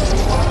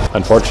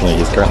 Unfortunately,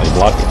 he's currently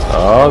blocking.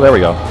 Oh, there we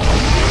go.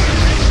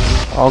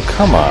 Oh,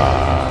 come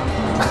on.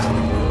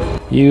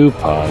 You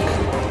punk.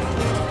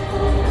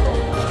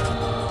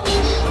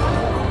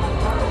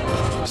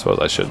 I suppose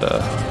I should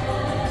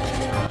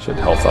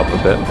health up a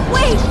bit.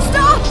 Wait,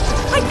 stop!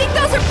 I think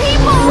those are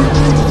people!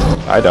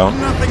 I don't.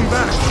 Nothing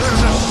back.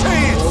 There's a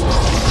shade.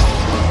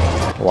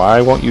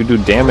 Why won't you do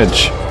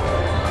damage?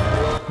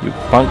 You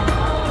punk.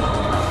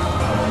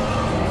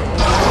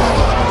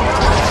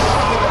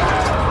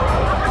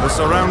 The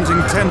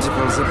surrounding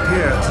tentacles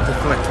appear to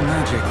deflect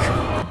magic.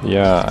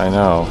 Yeah, I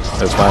know.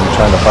 That's why I'm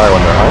trying to fire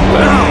when they're out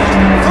there.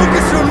 Now,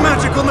 focus your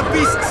magic on the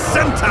beast's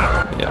center.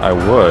 Yeah, I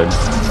would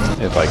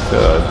if I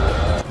could,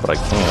 but I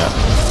can't.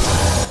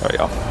 There we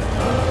go.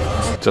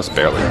 Just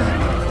barely.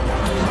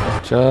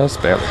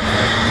 Just barely.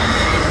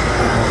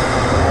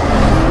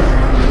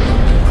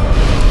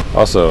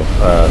 Also,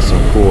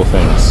 some cool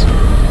things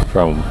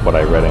from what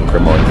I read in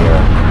Grimoire Nier.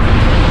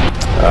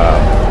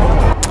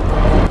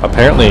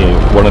 Apparently,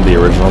 one of the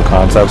original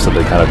concepts that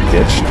they kind of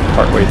ditched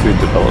partway through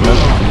development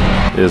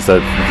is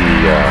that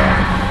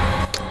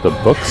the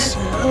books,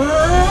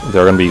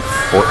 there are going to be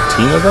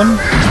 14 of them.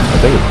 I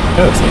think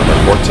it's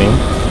number 14,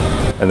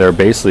 and they're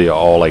basically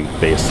all like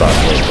based off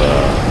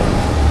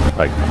of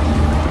like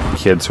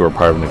kids who are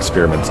part of an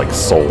experiment, like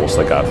souls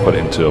that got put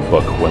into a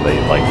book when they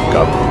like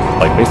got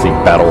like basically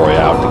battle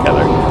royale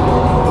together.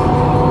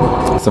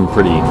 Some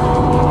pretty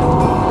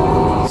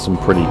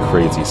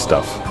crazy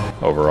stuff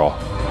overall.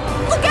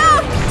 Look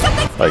out!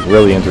 Something's Like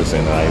really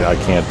interesting, and I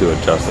can't do it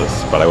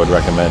justice, but I would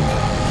recommend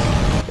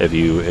if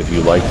you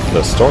like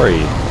the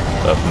story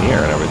of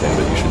Nier and everything,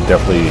 that you should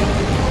definitely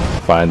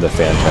find the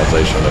fan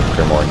translation of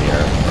Grimoire Nier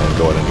and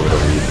go ahead and give it a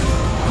read.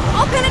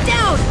 I'll pin it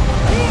down!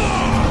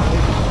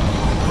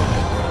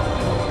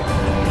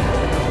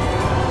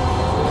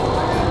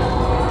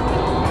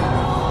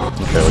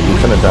 Okay, well you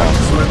pin it down.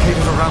 It's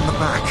located around the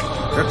back.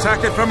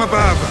 Attack it from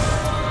above.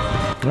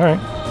 Alright.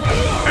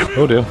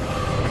 Oh do.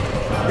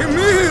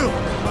 Emil!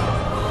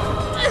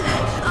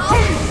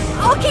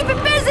 I'll keep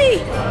it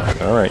busy!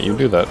 Alright, you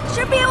do that.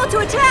 Should be able to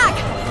attack!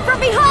 From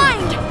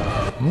behind!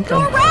 Go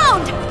Okay.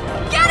 around!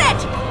 Get it!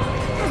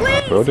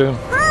 Please! Will do.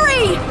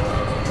 Hurry!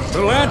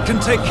 The lad can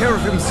take care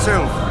of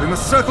himself. We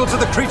must circle to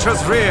the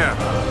creature's rear.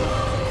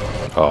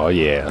 Oh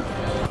yeah.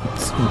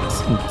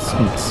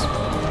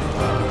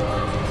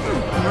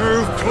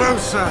 Move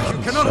closer. You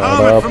cannot Shut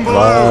harm it up, from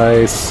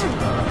below.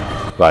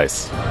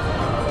 Vice,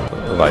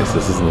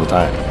 this isn't the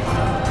time.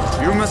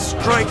 You must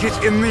strike it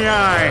in the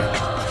eye.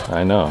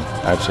 I know,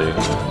 actually.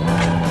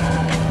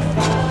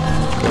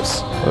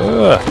 Oops.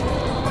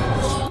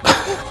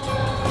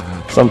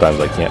 Sometimes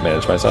I can't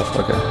manage myself.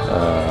 Okay.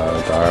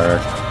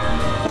 Dark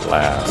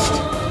Blast.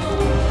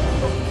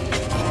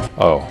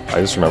 Oh, I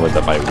just remembered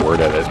that my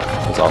word edit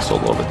is also a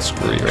little bit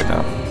screwy right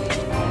now.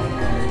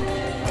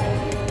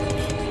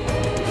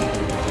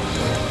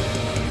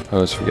 I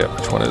always forget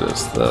which one it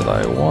is that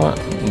I want.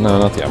 No,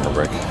 not the armor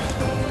break.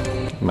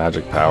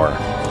 Magic power.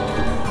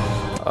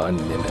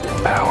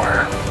 Unlimited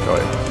power. Oh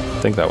wait, I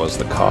think that was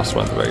the cost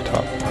one at the very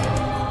top.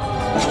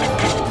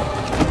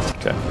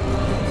 Okay.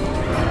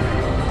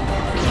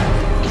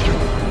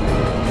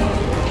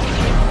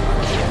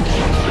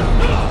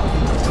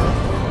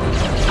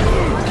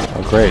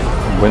 Great.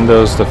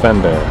 Windows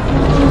Defender.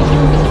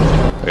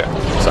 Okay,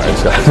 sorry, I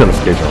just got a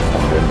notification on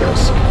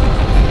Windows.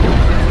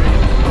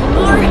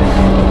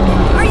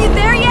 Are you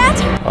there yet?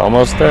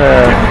 Almost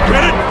there.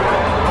 Get it?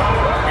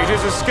 It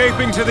is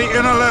escaping to the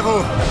inner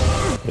level.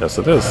 Yes,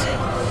 it is.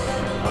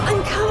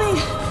 I'm coming.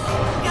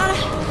 Gotta...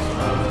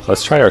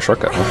 Let's try our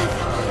shortcut. Huh?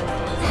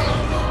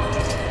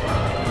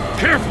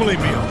 Carefully,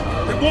 Mio.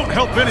 It won't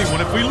help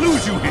anyone if we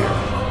lose you here.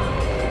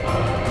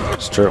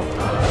 It's true.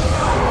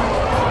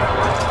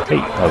 Hey,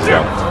 how's it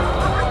going?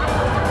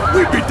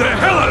 We beat the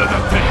hell out of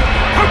that thing.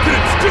 How can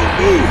it still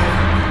move?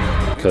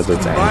 Because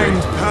it's Combined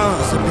angry.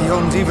 powers are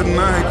beyond even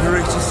my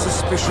greatest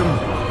suspicion.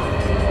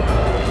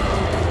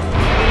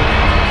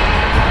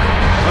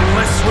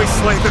 Unless we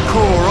slay the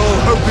core, all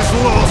hope is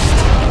lost.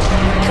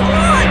 Come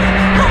on!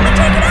 Help me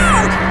take it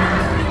out!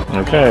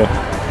 Okay.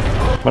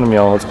 Come on,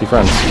 Emil, let's be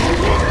friends.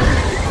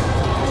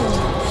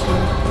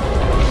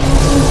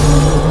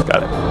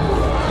 Got it.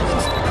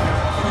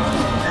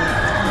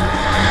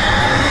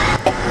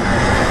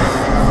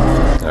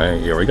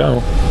 Alright, here we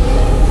go.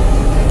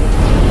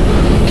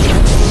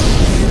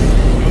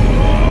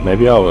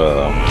 Maybe I'll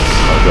go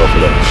for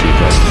that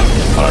achievement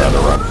on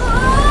another run.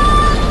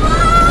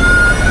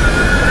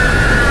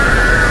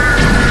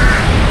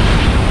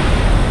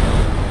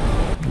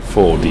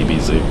 Full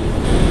DBZ.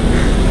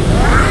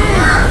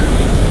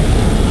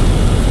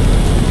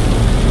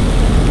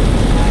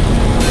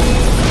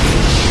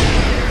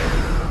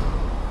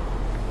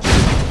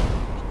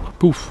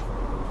 Poof.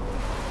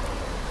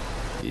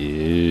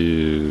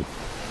 Ew.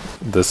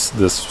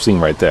 This scene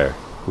right there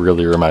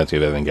really reminds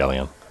me of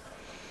Evangelion.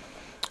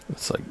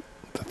 It's like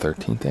the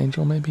 13th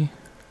angel, maybe?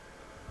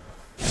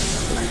 I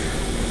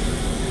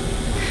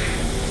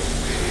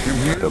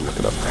gotta look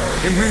it up.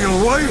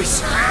 Emil,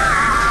 wait!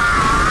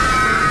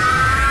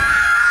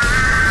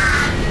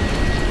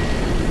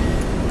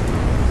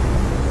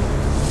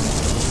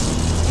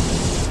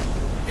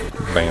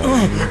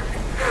 Bam.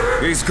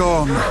 He's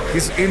gone.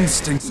 His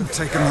instincts have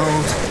taken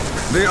hold.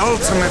 The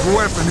ultimate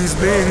weapon is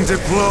being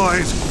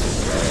deployed.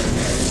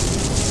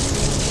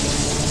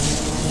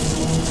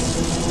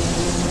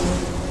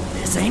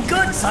 This ain't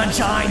good,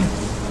 sunshine.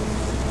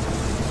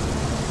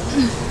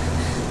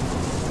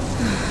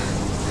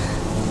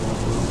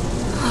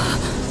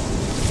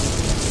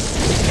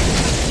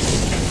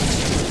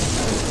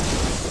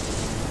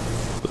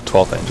 The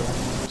 12th angel.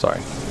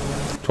 Sorry.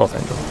 12th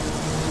angel.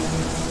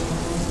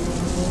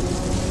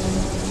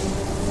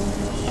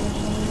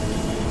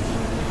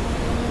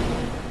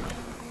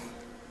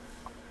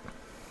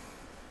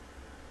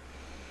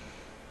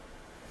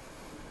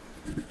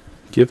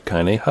 Give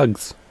Kaine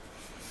hugs.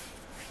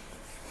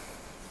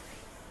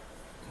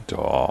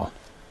 Aw.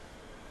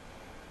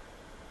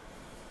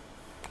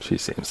 She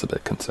seems a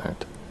bit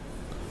concerned.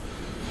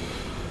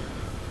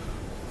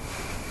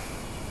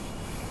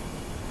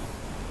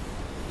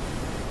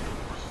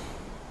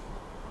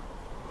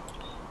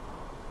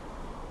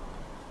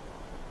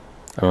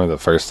 I remember the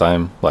first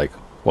time, like,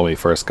 when we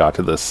first got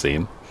to this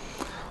scene,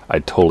 I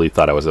totally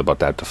thought I was about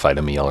to have to fight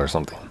Emil or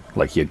something.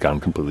 Like, he had gone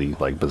completely,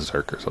 like,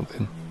 berserk or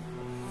something.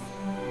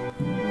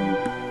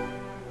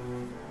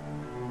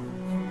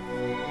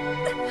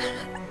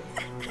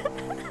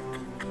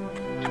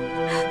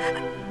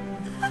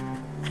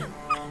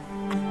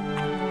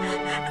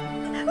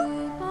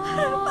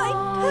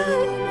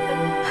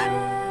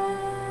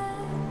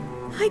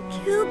 I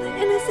killed the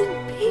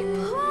innocent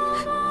people.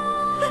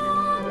 I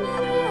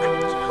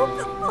killed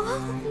them all.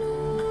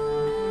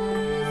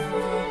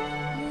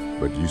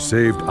 But you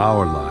saved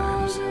our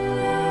lives.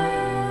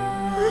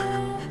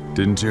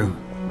 Didn't you?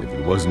 If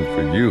it wasn't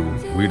for you,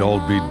 we'd all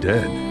be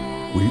dead.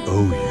 We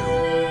owe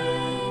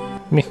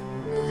you. Me.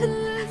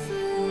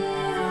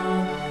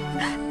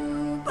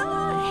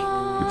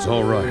 It's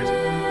all right.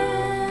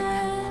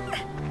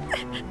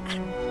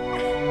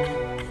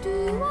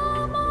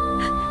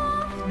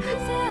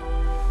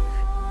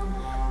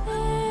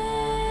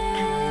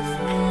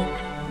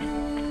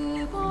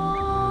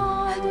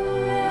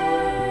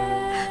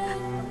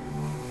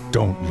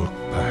 Don't look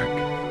back.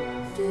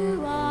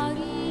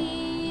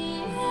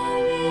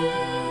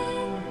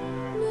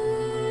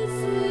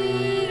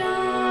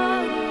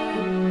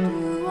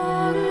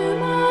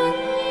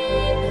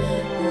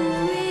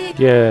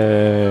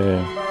 Yay.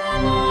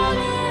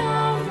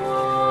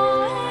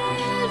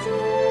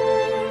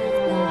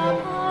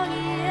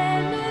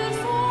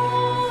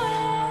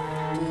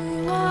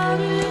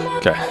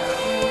 Okay.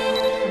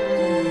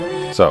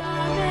 So,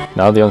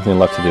 now the only thing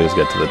left to do is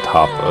get to the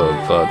top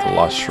of the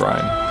Lost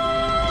Shrine.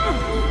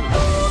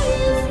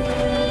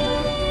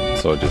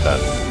 So I'll do that.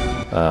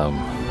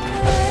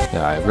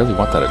 Yeah, I really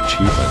want that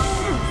achievement.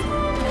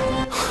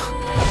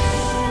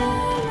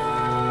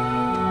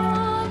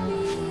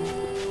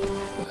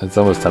 It's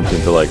almost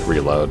tempting to like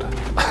reload,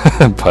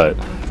 but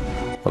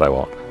I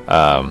won't.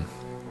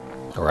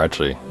 Or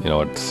actually, you know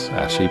what's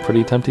actually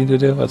pretty tempting to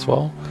do as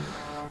well?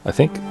 I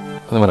think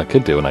what I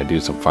could do when I do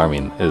some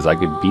farming is I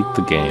could beat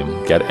the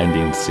game, get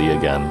ending C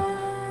again,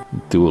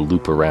 do a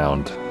loop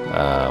around,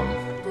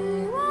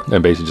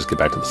 and basically just get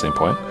back to the same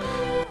point.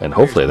 And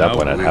hopefully at that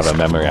point I'd have a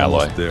memory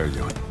alloy. There,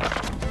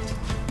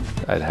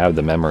 Yona. I'd have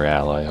the memory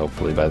alloy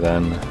hopefully by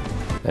then.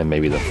 And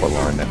maybe the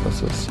forlorn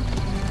necklaces.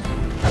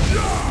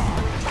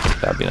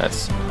 That'd be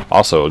nice.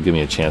 Also, it would give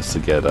me a chance to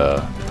get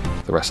the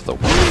rest of the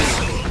words.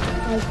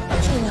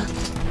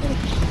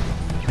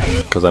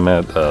 Because I'm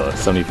at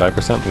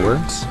 75%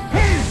 words.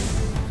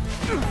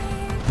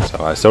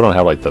 So I still don't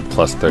have like the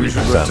plus 30%. We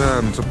should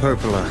return to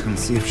Popola and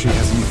see if she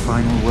has any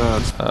final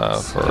words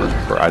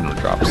for item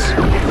drops.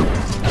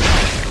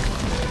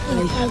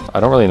 I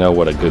don't really know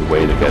what a good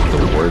way to get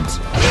the words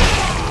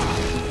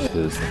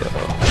is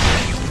though.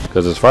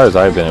 Because as far as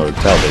I've been able to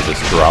tell, they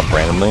just drop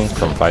randomly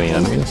from fighting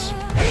enemies.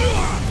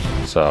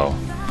 So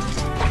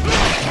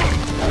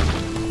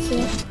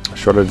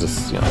short of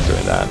just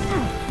doing that,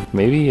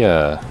 maybe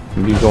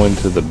going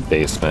to the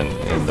basement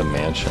in the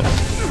mansion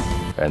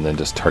and then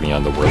just turning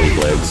on the whirly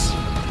blades.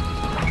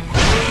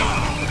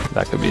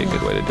 That could be a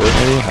good way to do it.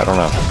 Maybe I don't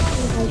know.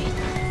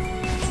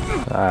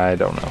 I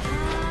don't know.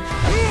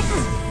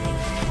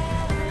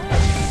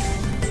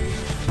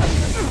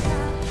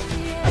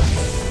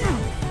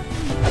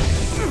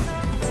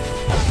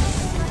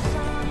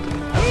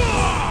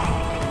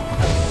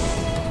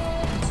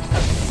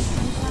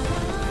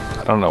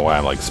 I don't know why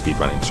I'm like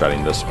speedrunning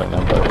striding this right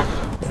now, but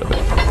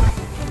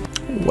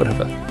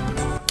whatever.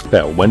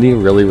 Yeah, Wendy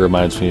really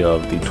reminds me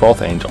of the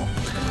 12th angel,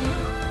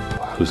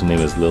 whose name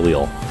is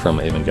Lilial from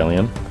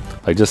Evangelion.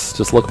 Like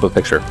just look up a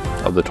picture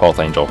of the 12th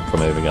angel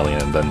from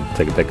Evangelion and then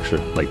take a picture,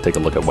 like take a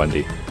look at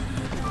Wendy.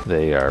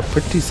 They are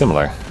pretty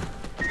similar.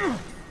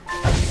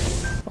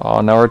 Oh,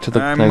 now we're to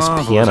the nice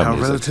piano how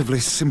music. Relatively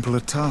simple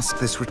a task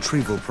this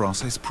retrieval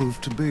process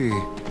proved to be.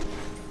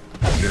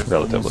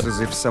 Relatively. Almost as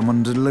if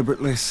someone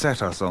deliberately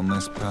set us on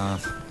this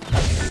path.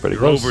 Pretty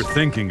You're close.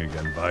 overthinking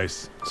again,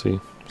 Vice. See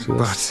this?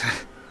 But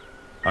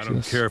I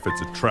don't care if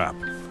it's a trap.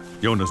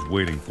 Yona's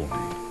waiting for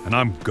me, and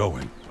I'm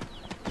going.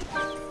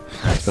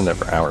 It's been there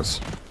for hours.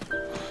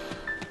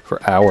 For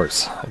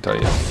hours, I tell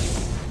you.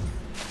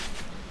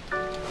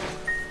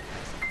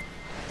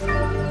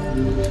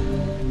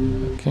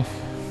 Okay.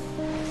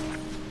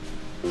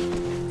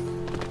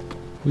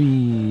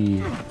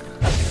 Whee.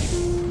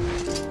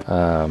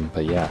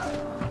 But yeah.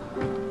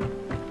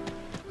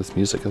 This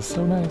music is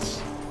so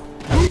nice.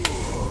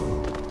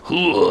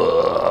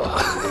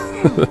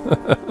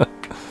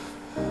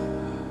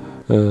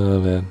 Oh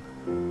man.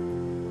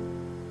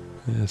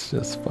 It's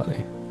just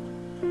funny.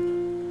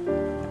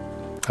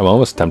 I'm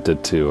almost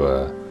tempted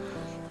to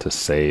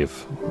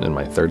save in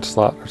my third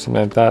slot or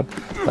something like that.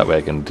 That way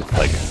I can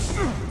like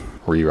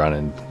rerun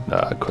and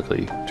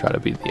quickly try to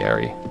beat the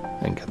Aerie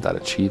and get that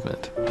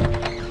achievement.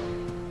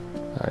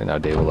 Alright, now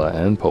Daevula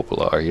and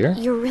Popola are here.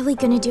 You're really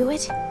gonna do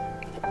it?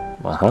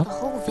 Uh-huh. The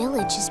whole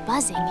village is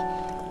buzzing.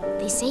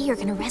 They say you're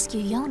gonna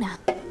rescue Yona.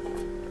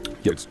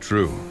 Yep. It's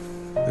true.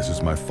 This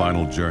is my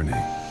final journey.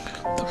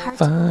 Hard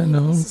to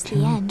believe this is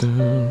the end.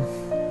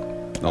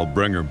 I'll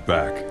bring her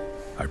back.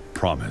 I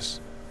promise.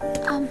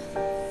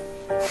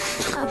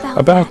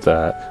 About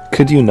that,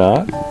 could you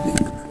not?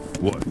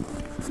 What?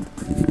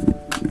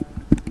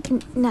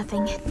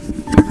 Nothing.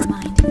 Never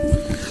mind.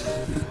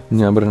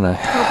 Yeah, but I.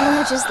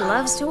 Popola just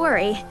loves to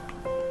worry.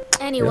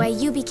 Anyway,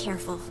 you be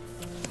careful.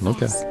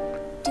 Okay. Yes,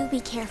 do be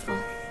careful.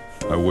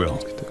 I will.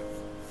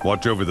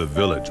 Watch over the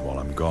village while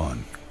I'm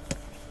gone.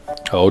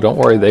 Oh, don't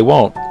worry, they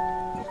won't.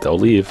 They'll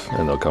leave,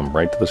 and they'll come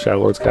right to the Shadow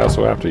Lord's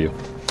castle after you.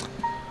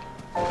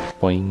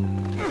 Boing,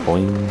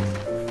 boing.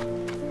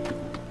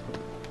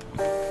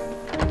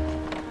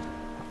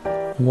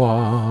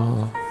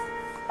 Wah.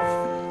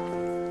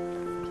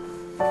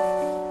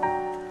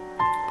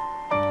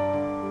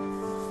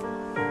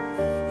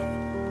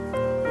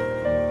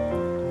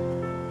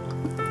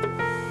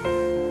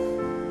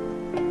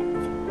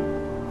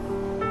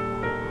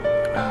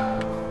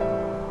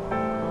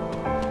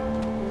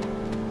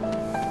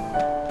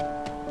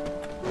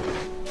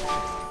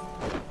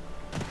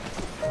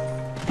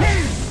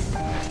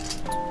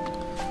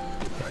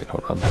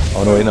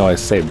 Oh no, wait, no, I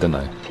saved, didn't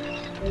I?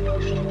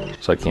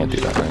 So I can't do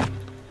that, right?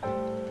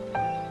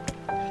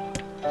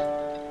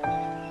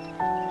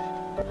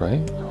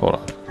 Right? Hold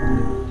on.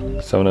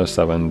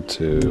 707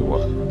 to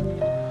what?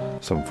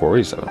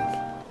 747.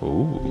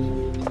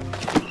 Ooh.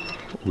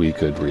 We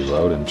could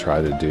reload and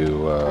try to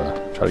do,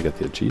 try to get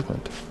the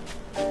achievement.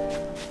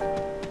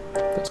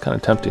 That's kind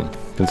of tempting,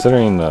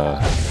 considering,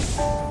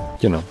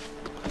 you know,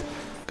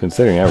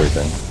 considering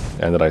everything,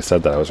 and that I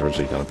said that I was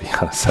originally going to be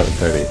on a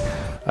 7:30.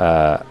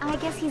 I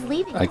guess he's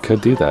leaving. I could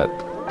do that.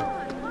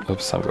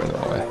 Oops, I'm going the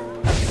wrong way.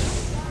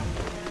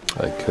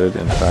 I could,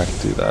 in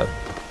fact, do that.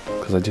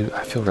 Because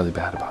I feel really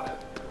bad about it.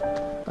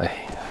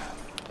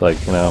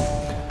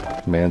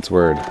 Man's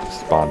word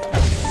spawned.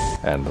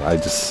 And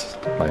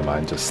my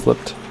mind just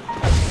slipped.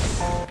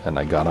 And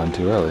I got on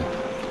too early.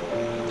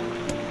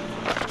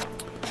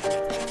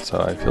 So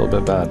I feel a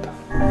bit bad.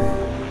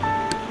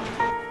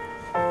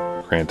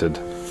 Granted.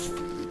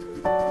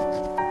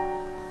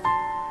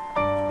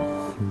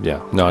 Yeah,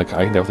 no, I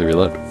can definitely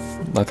reload.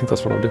 I think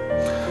that's what I'll do.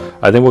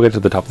 I think we'll get to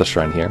the top of the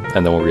shrine here,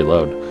 and then we'll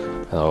reload.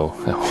 We'll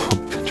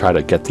try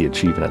to get the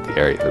achievement at the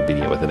Aerie for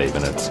beating it within 8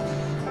 minutes.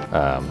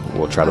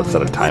 We'll try to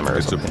set a timer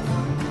or something.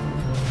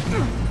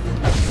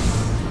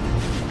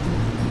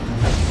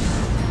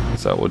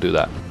 So we'll do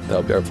that.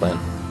 That'll be our plan.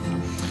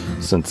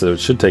 Since it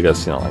should take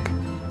us, you know, like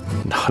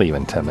not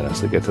even 10 minutes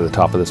to get to the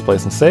top of this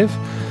place and save.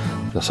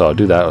 So I'll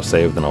do that, I'll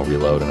save, then I'll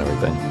reload and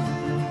everything.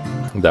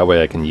 That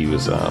way I can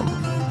use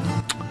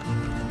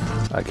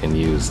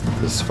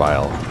this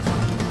file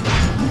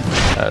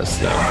as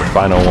the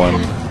final one,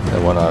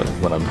 and when I'm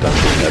done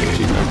with that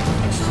achievement.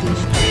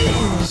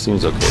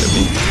 Seems okay to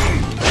me.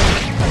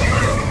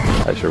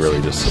 I should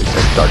really just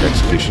take Dark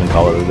Execution and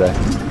call it a day.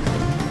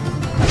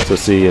 So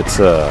see, it's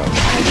let's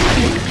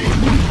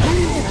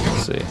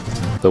see.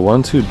 The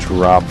ones who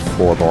drop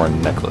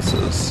forlorn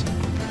necklaces,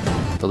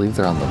 I believe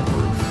they're on the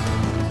roof.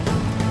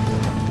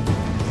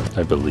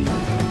 I believe.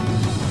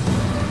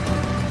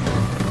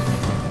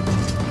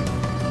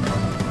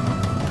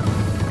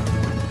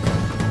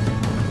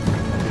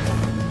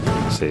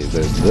 See,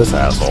 there's this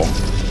asshole.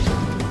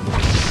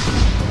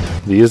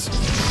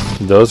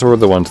 Those were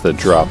the ones that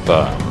drop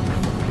the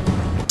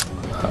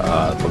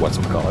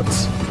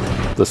whatchamacallits,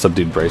 the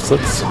subdued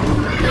bracelets.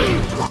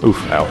 Oof!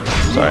 Ow!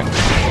 Sorry.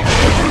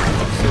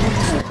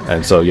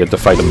 And so you have to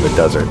fight them in the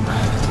desert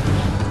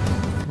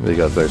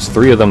because there's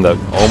 3 of them that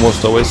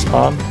almost always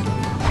spawn.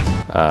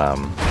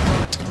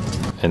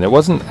 And it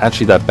wasn't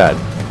actually that bad.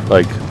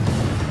 Like,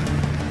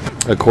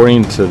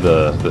 according to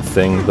the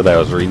thing that I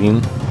was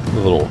reading,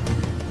 the little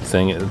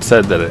thing, it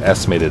said that it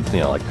estimated, you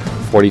know, like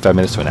 45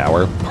 minutes to an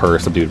hour per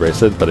subdued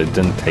bracelet, but it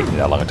didn't take me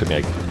that long. It took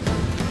me like,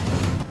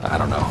 I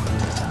don't know.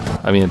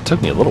 I mean, it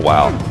took me a little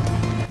while.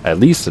 At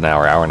least an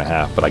hour, hour and a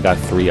half, but I got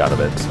 3 out of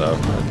it, so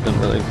it didn't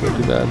really feel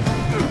too bad.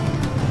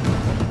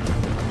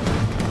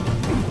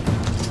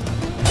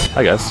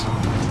 I guess.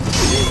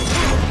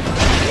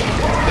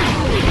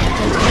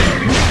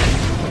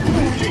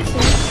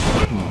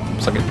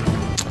 Suck it.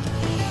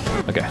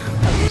 Okay,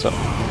 so.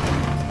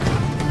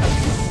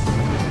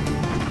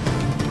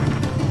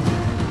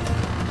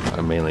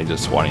 I'm mainly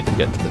just wanting to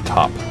get to the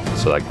top,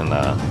 so I can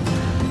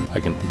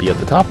be at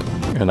the top,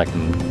 and I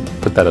can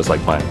put that as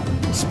like my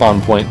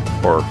spawn point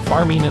for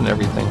farming and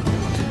everything,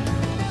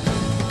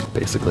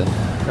 basically.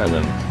 And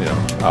then, you know,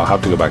 I'll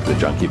have to go back to the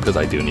junkie because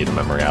I do need a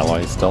memory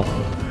alloy still.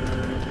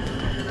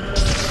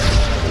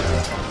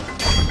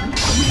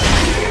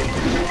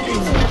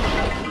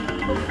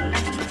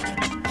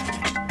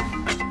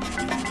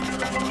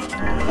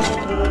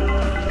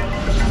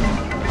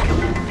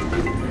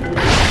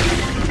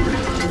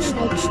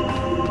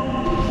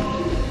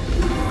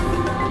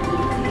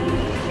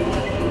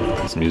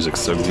 This music's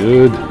so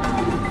good.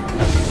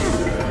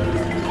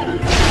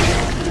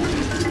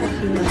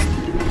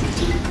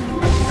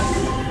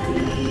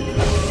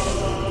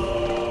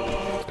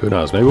 Who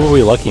knows? Maybe we'll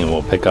be lucky and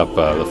we'll pick up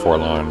the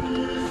forlorn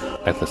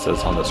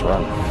necklaces on this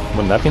run.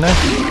 Wouldn't that be nice?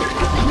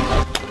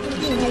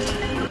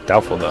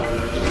 Doubtful though.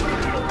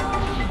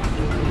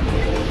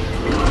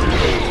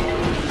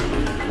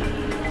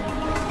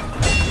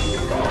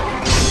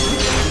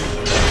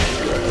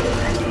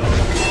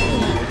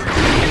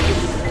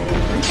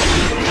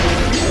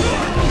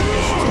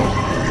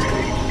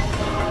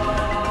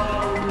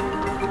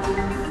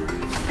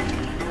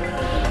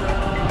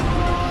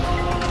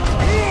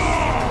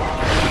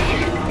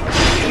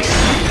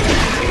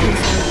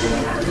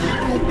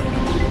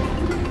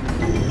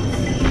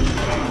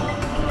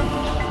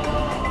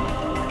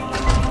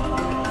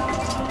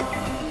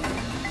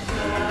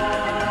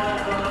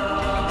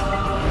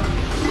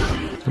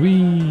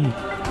 Whee!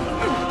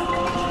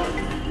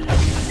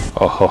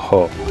 Oh ho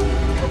ho.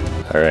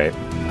 Alright.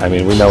 I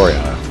mean, we know we're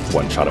gonna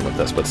one-shot him with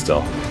this, but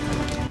still.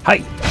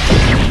 Hi!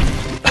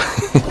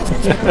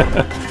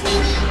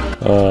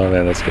 Oh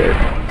man, that's great.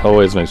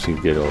 Always makes me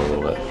giggle a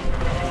little bit.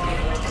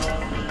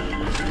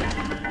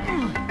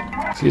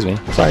 Excuse me.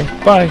 Sorry.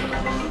 Bye!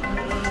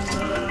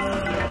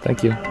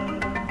 Thank you.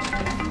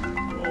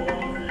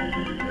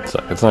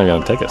 So, it's not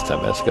gonna take us 10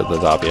 minutes to get to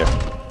the top here.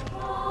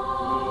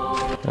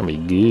 That'll be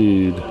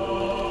good.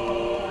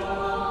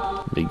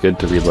 Be good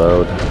to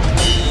reload.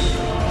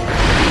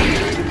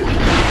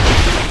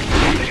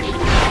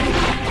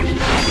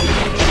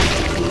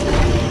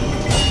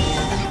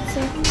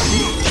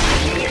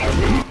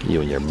 You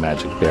and your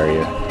magic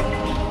barrier.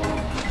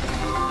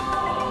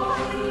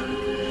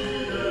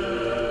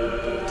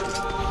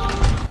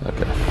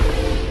 Okay.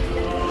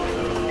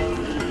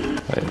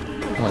 Wait,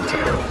 1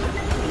 second.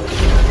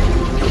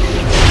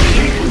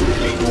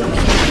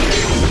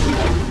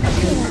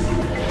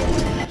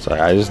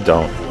 Sorry,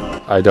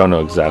 I don't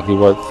know exactly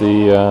what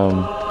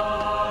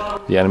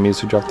the enemies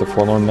who drop the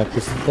forlorn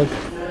necklace look like.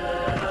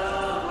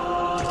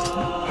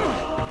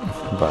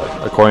 But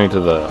according to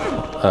the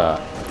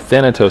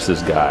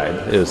Thanatos'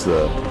 guide is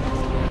the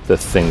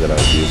thing that I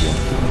was using.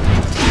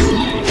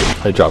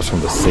 It drops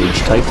from the sage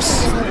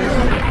types,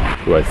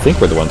 who I think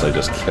were the ones I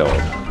just killed.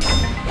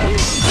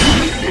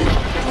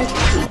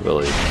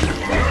 Really.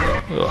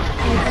 Ugh.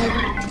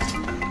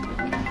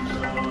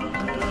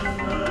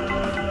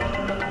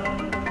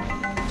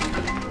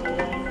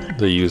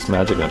 They use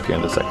magic and appear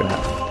in the second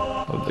half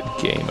of the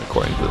game,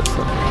 according to this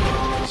thing.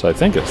 So I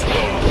think it's...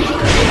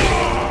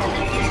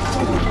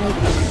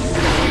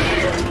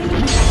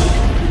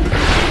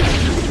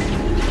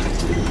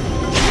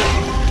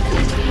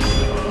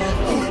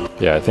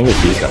 Yeah, I think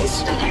it's these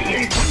guys.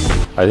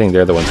 I think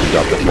they're the ones who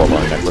dropped the 4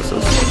 long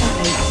necklaces.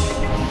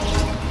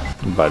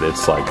 But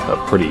it's like a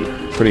pretty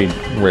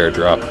rare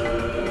drop.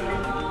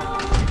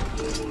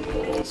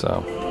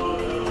 So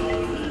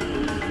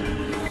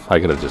I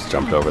could have just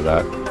jumped over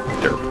that.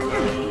 Derp.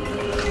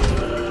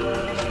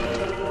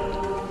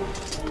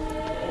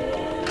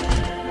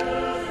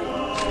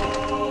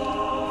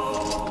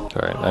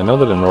 Alright, I know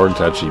that in order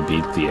to actually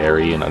beat the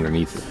Aerie in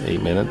underneath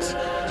 8 minutes,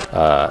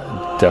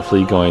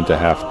 definitely going to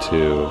have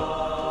to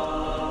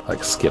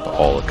like skip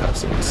all the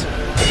cutscenes.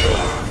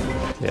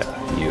 Yeah,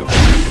 you.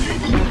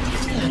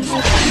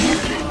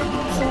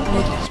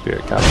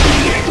 Spirit capture.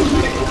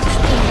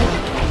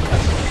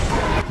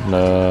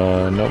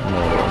 No, nope,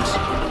 no ones.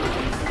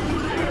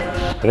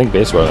 I think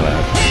basically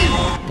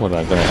what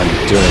I'm going to end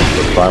up doing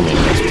for farming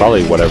is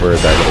probably whatever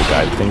that little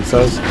guide thing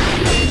says,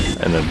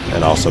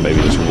 and also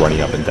maybe just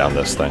running up and down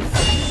this thing.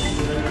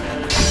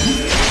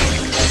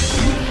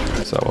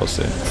 So we'll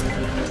see,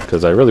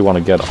 because I really want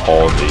to get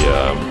all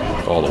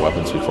the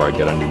weapons before I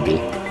get ending D.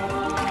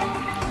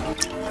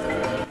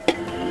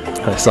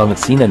 I still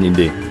haven't seen ending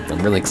D. I'm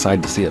really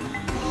excited to see it,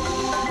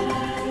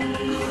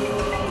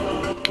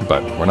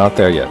 but we're not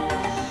there yet.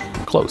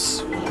 We're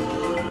close,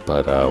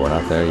 but we're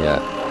not there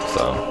yet.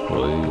 So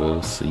we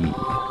will see.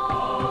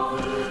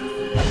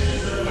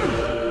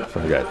 I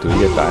forget. Do we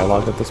get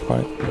dialogue at this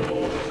point?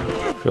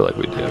 I feel like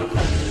we do.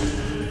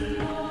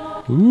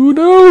 Ooh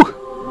no!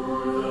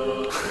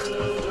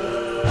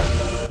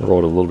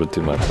 Rolled a little bit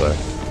too much there.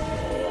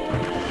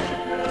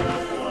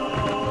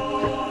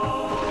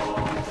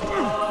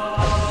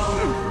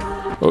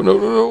 Oh no,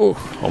 no, no!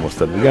 Almost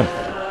did it again.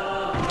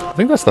 I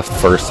think that's the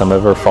first time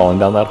I've ever fallen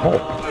down that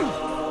hole.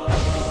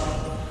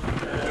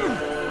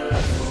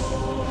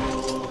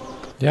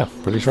 Yeah,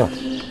 pretty sure.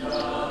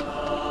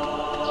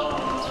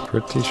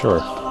 Pretty sure.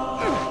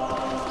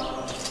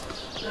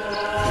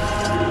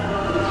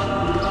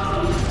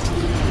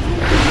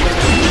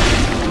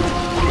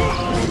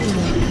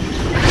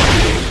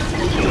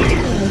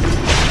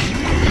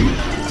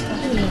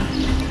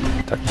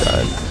 Tech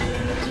guide.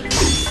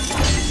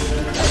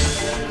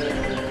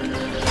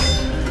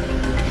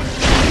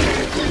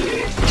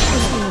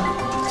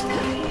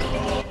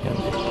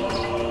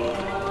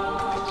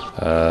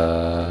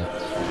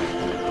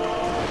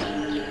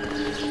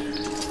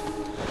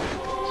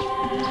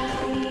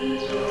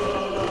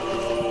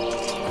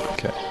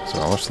 Okay, so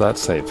how much that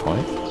save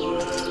point?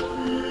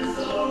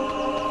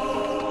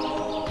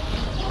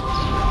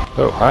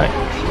 Oh, hi.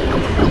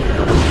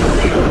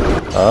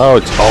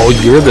 Oh,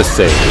 you're the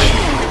sage.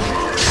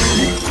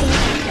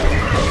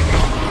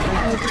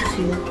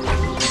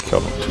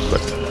 Killed him too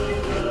quick.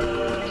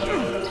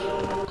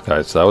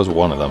 Okay, so that was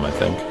one of them, I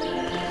think.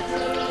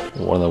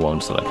 One of the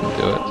ones that I can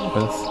do it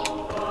with.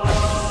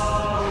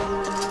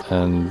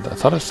 And I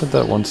thought I said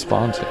that one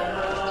spawns here.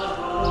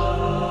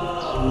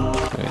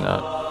 Maybe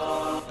not.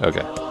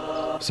 Okay.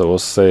 So we'll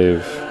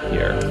save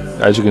here.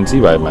 As you can see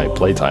by my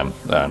playtime,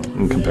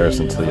 in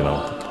comparison to, you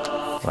know,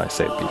 when I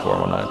saved before,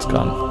 when it's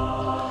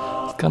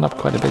gone up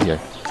quite a bit here.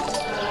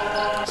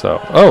 So,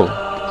 oh!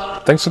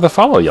 Thanks for the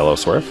follow, Yellow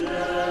Swerve.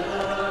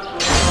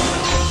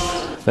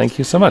 Thank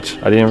you so much.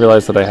 I didn't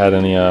realize that I had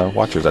any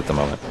watchers at the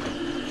moment.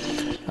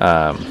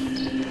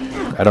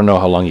 I don't know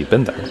how long you've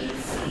been there,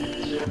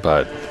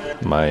 but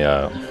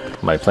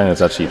my plan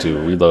is actually to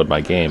reload my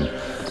game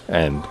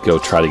and go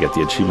try to get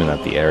the achievement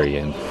at the Aerie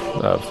and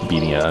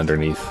beating it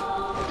underneath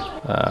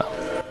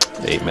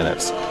 8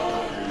 minutes.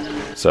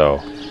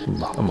 So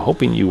I'm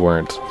hoping you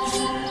weren't.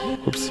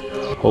 Oops.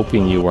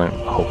 Hoping you weren't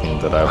hoping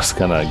that I was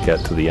gonna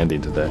get to the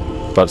ending today.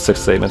 About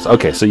 6 to 8 minutes.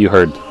 Okay, so you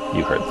heard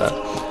that.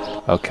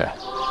 Okay.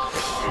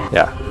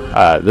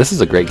 Yeah. This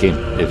is a great game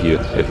if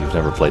you've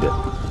never played it.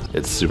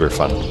 It's super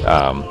fun.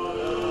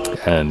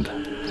 And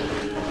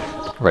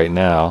right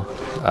now,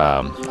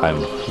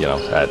 I'm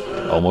at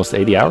almost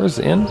 80 hours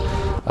in,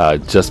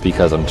 just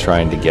because I'm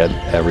trying to get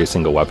every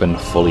single weapon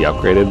fully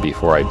upgraded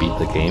before I beat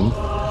the game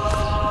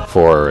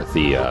for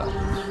the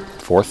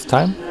 4th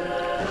time.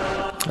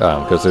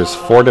 Because there's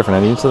 4 different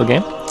endings to the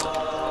game,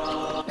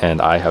 and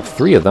I have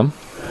 3 of them,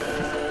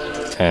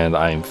 and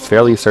I'm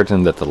fairly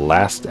certain that the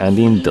last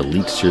ending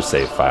deletes your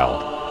save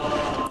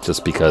file,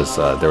 just because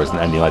there was an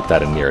ending like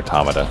that in Nier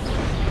Automata.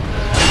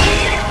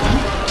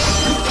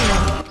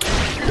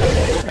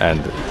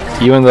 And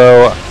even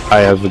though I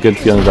have a good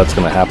feeling that's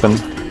going to happen,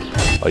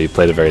 oh, you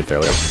played it very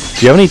thoroughly.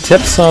 Do you have any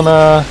tips on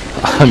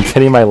on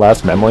getting my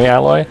last memory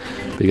alloy?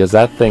 Because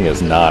that thing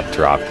is not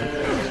dropping.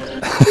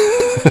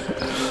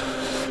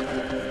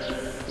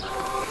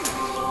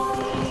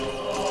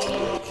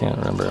 Can't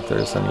remember if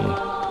there's any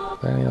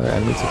other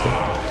enemies here.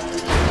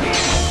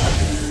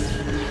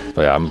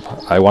 But yeah,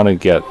 I want to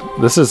get.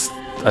 This is.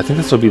 I think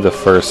this will be the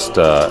first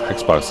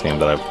Xbox game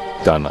that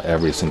I've done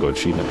every single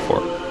achievement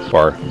for,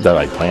 or that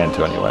I plan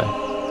to anyway.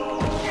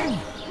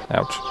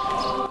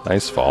 Ouch.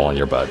 Nice fall on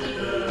your butt.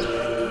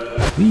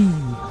 Whee.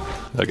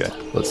 Okay,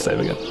 let's save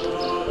again.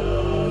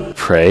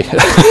 Pray.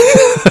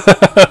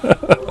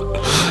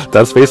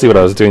 That's basically what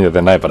I was doing the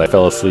other night, but I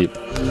fell asleep.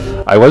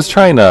 I was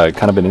trying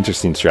kind of an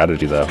interesting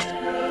strategy though.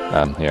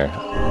 Here.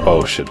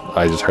 Oh shit!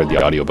 I just heard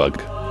the audio bug.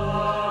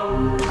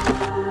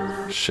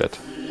 Shit.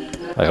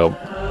 I hope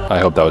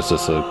that was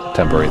just a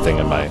temporary thing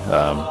in my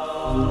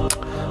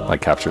my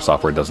capture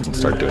software doesn't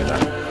start doing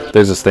that.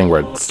 There's this thing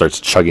where it starts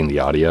chugging the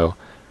audio,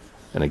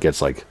 and it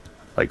gets like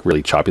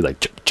really choppy, like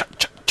ch ch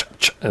ch ch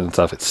ch and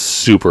stuff. It's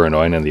super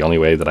annoying, and the only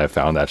way that I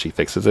found that actually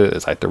fixes it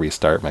is I have to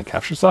restart my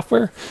capture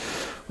software,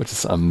 which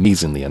is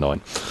amazingly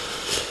annoying.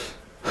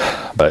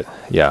 But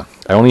yeah,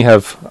 I only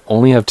have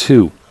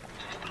two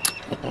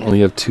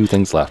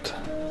things left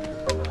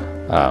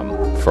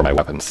for my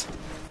weapons.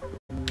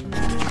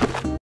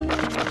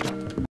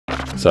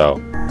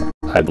 So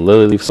I have the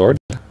Lily Leaf Sword,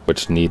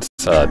 which needs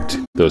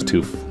those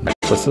two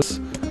necklaces,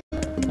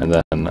 and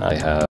then I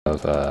have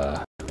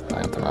I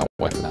have the wrong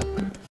weapon now.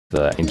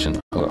 The ancient.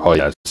 Oh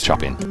yeah, it's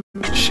chopping.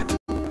 Shit.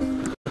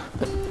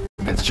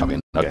 It's chopping.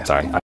 Okay,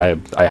 sorry. I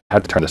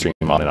had to turn the stream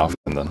on and off,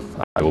 and then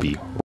I will be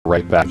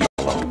right back.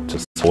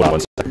 Just hold on one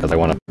second, because I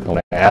want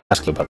to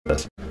ask you about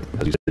this.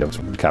 As you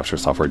said, capture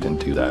software didn't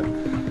do that,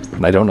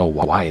 and I don't know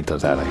why it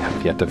does that. I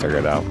have yet to figure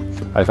it out.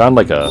 I found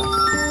like a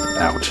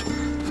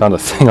found a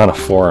thing on a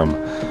forum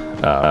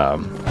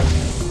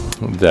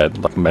that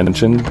like,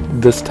 mentioned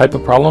this type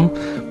of problem,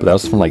 but that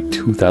was from like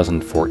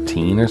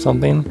 2014 or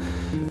something.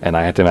 And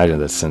I had to imagine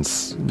this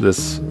since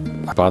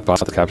I bought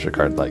the capture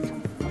card like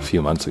a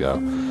few months ago,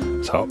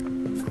 so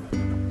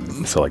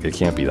like it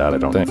can't be that, I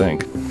don't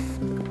think.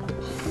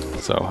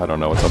 So I don't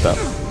know what's up with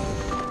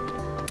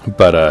that.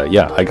 But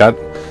yeah, I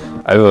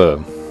have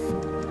a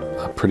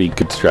pretty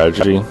good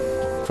strategy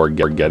for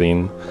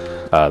getting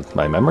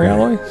my memory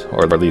alloys,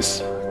 or at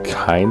least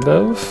kind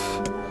of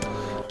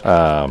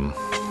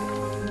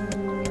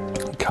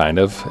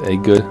a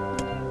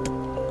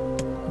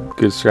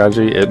good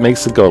strategy. It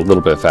makes it go a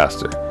little bit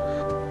faster,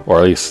 or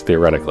at least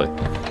theoretically.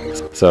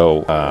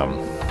 So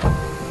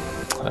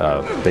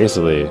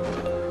basically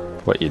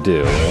what you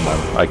do, and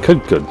I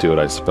could go do it,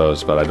 I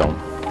suppose, but I don't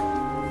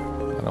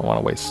want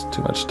to waste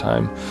too much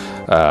time.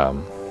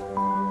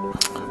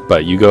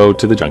 But you go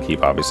to the junk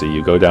heap, obviously.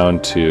 You go down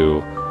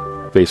to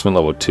basement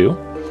level 2,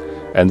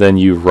 and then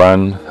you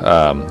run,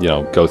 you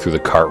know, go through the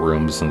cart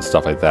rooms and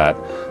stuff like that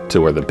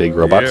to where the big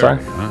robots are.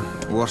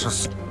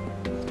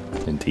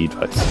 Indeed,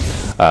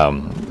 Vice.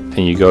 And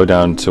you go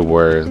down to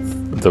where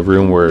the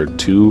room where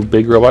 2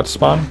 big robots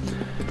spawn,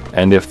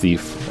 and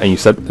and you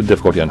set the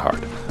difficulty on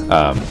hard.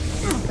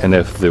 And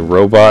if the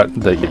robot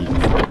that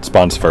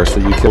spawns first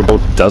that you kill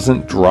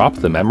doesn't drop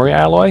the memory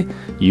alloy,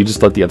 you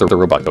just let the other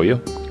robot kill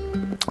you,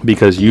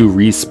 because you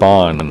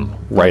respawn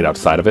right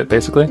outside of it,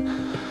 basically.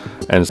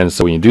 And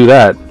so when you do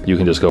that, you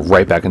can just go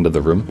right back into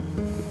the room,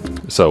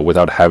 so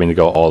without having to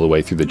go all the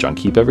way through the junk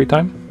heap every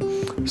time.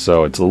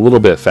 So it's a little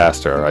bit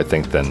faster, I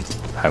think, than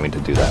having to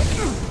do that.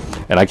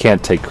 And I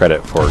can't take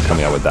credit for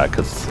coming out with that,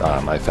 because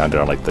I found it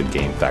on like the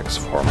Game Facts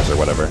forums or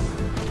whatever.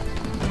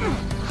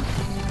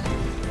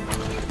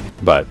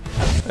 But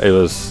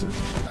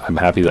I'm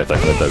happy that I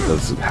did that,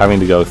 because having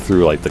to go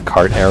through like the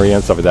cart area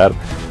and stuff like that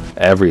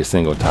every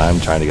single time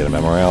trying to get a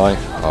memory alloy,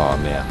 oh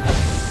man,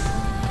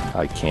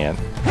 I can't.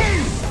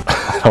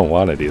 I don't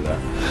want to do that.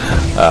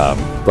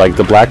 Like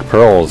the black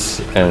pearls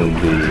and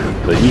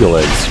the eagle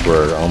eggs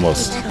were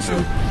almost.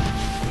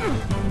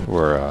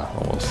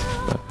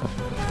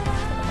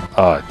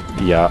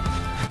 Yeah.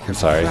 I'm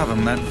sorry.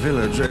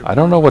 I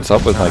don't know what's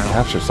up with my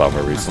capture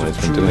software recently. It's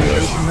been doing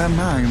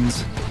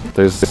this.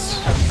 There's this.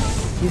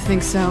 You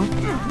think so? I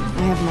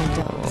have my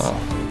doubts.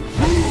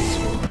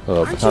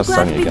 Oh, it's not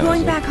sunny again.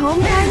 Going back home,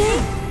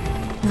 Kaine?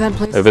 That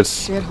place if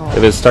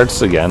it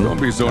starts again. Don't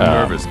be so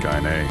nervous,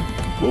 Kaine.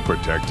 We'll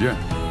protect you.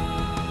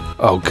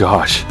 Oh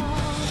gosh.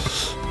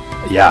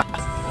 Yeah.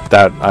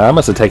 That I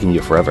must have taken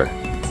you forever.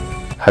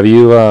 Have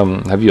you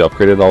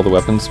upgraded all the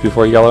weapons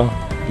before Yellow?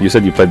 You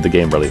said you played the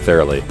game really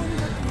thoroughly,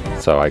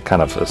 so I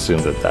kind of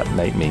assumed that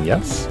might mean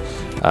yes.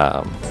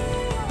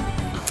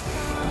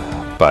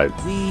 But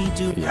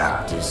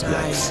yeah,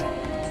 yikes.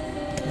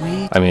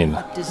 I mean,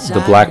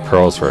 the black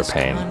pearls were a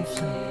pain.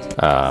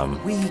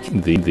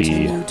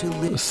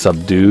 The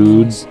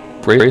subdued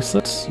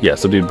bracelets, yeah,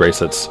 subdued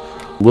bracelets,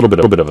 a little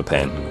bit of a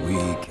pain.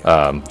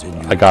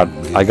 I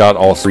got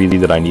all 3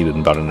 that I needed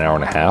in about an hour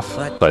and a half,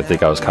 but I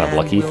think I was kind of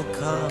lucky.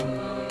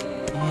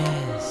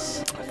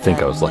 I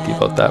think I was lucky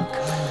about that.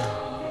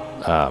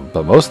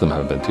 But most of them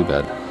haven't been too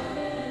bad.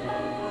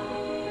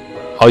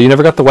 Oh, you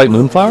never got the white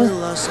moonflower?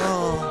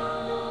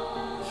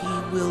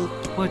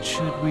 What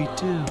should we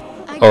do?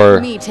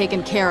 Or me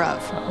taken care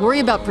of. Worry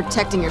about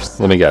protecting yourself.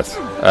 Let me guess.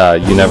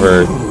 You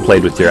never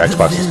played with your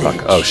Xbox's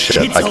buck. Oh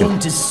shit! I can.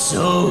 To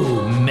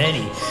so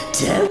many.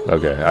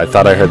 Okay, I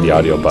thought I heard the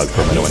audio bug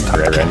for a minute when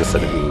Tyra ran to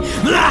say.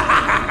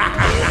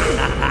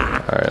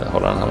 All right,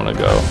 hold on. I'm gonna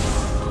go.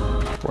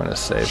 We're gonna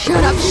save.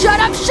 Shut up! Shut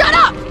up! Shut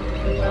up!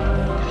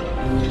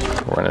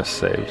 We're gonna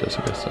save just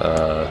because.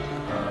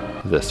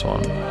 this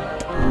one.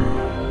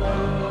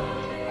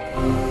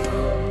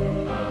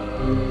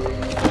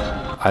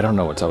 I don't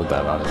know what's up with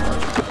that audio.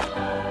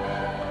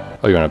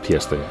 Oh, you're on a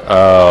PS3.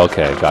 Oh,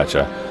 okay,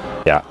 gotcha.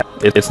 Yeah,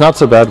 it's not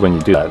so bad when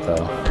you do that,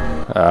 though.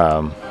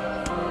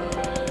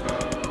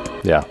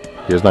 Yeah,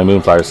 here's my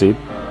Moonflower seed.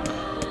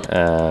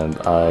 And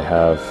I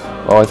have...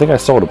 Oh, I think I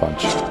sold a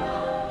bunch.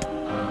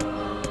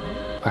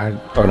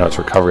 Oh, no, it's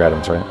recovery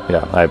items, right?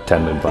 Yeah, I have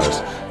 10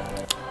 Moonflowers.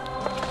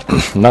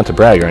 Not to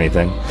brag or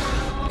anything.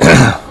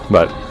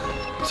 But,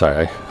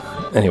 sorry.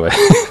 Anyway.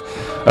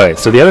 Okay,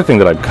 so the other thing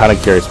that I'm kind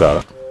of curious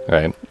about,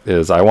 right,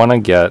 is I want to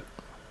get...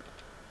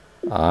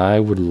 I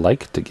would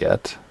like to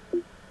get...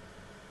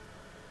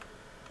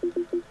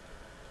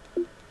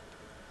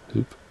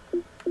 Oop.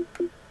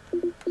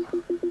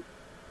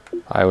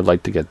 I would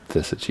like to get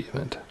this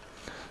achievement.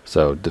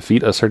 So,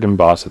 defeat a certain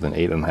boss within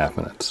 8.5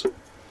 minutes.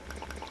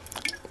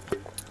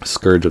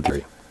 Scourge of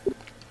Aerie.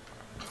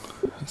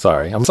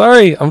 I'm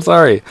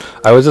sorry.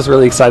 I was just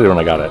really excited when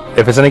I got it.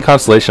 If it's any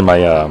consolation,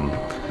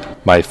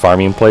 my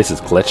farming place is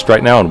glitched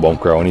right now and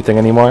won't grow anything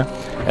anymore.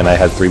 And I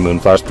had 3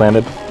 moonflowers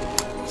planted.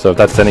 So if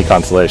that's any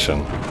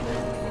consolation,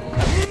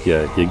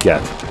 yeah, you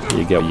get what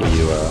you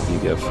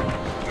give,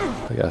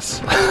 I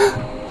guess.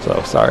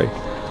 So sorry.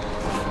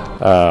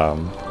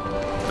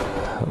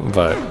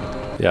 But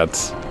yeah,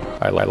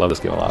 I love this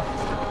game a lot.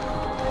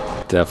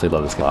 Definitely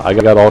love this game a lot. I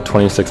got all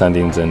 26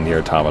 endings in Nier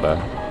Automata.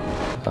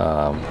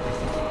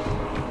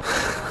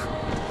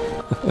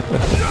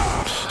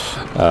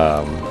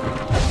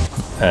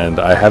 And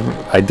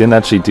I didn't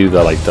actually do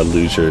the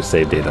lose your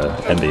save data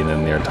ending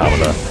in Nier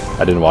Automata.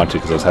 I didn't want to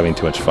because I was having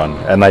too much fun,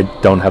 and I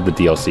don't have the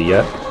DLC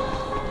yet,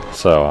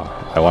 so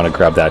I want to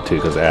grab that too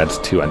because it adds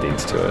 2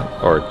 endings to it,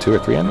 or 2 or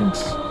 3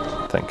 endings,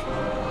 I think.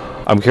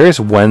 I'm curious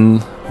when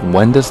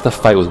does the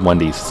fight with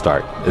Wendy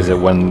start? Is it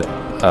when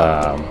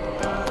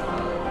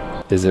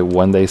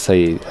they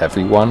say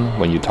everyone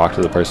when you talk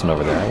to the person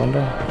over there? I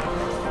wonder.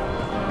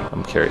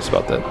 I'm curious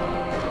about that.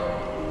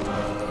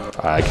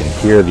 I can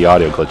hear the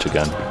audio glitch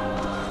again.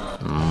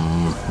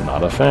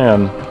 Not a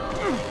fan.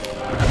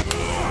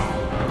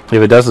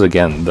 If it does it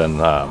again,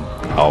 then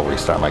I'll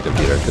restart my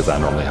computer because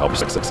that normally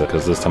helps fix it.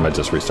 Because this time I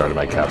just restarted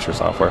my capture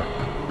software.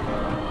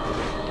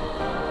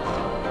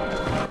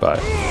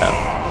 But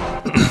yeah.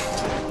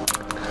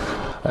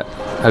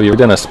 Have you ever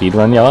done a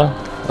speedrun, Yella,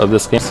 of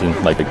this game?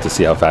 To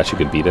see how fast you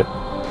could beat it.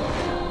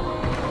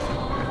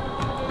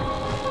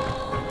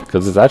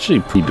 Because it's actually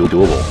pretty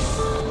doable.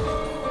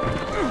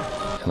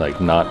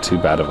 And not too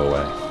bad of a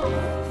way.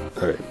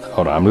 Alright,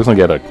 hold on. I'm just gonna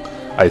get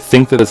I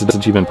think that this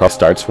achievement probably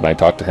starts when I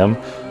talk to him.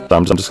 So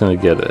I'm just gonna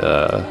get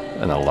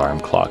an alarm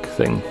clock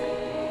thing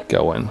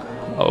going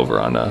over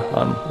on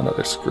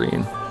another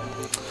screen.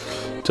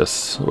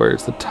 Just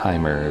where's the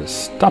timer?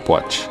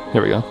 Stopwatch.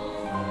 Here we go.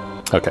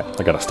 Okay,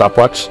 I got a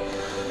stopwatch,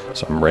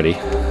 so I'm ready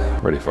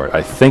for it.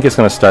 I think it's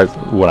gonna start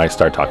when I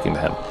start talking to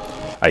him.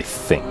 I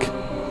think.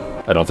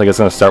 I don't think it's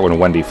gonna start when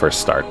Wendy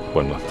first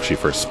when she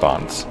first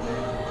spawns.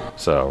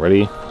 So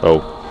ready?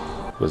 Oh,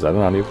 was that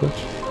an audio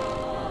glitch?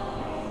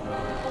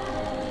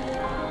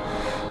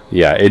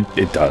 Yeah,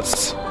 it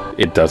does.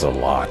 It does a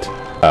lot.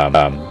 Alright,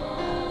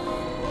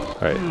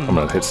 I'm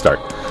gonna hit start.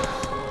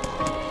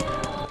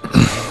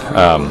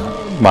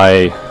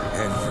 My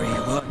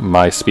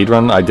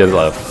speedrun, I did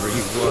it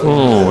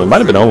might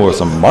have been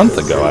almost a month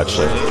ago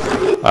actually.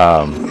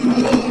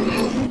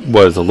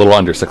 Was a little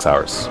under 6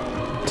 hours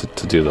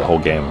to do the whole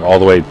game, all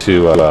the way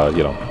to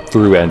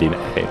through ending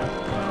A.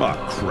 Oh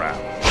crap.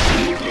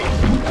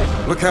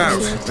 Look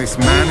out, this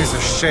man is a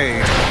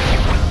shade.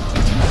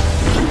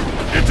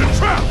 It's a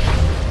trap!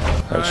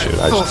 Oh shoot,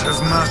 I thought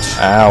as much.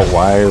 Ow,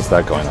 why is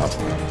that going up?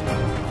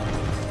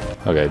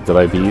 Okay, did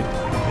I beat?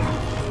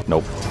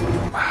 Nope.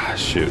 Ah,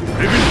 shoot.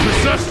 They've been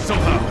possessed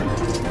somehow.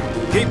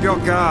 Keep your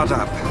guard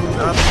up.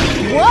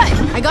 What?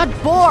 I got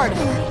bored.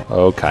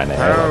 Oh, kinda.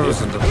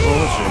 Thousand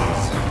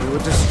apologies. We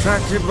were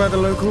distracted by the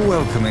local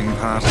welcoming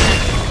party.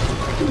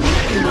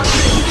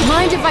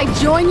 Mind if I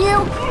join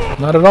you?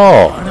 Not at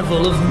all.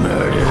 Carnival of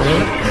murder.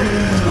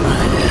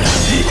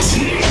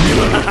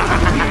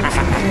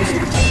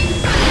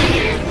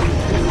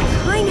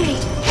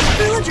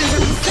 Villagers are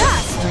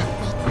possessed.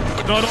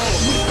 Not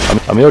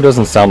all. Emilio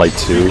doesn't sound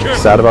too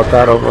sad about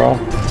that overall.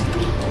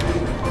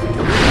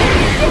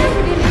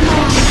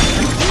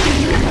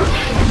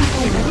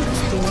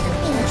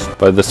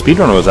 But the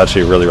speedrun was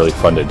actually really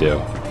fun to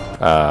do.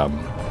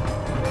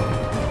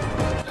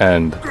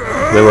 And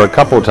there were a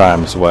couple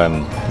times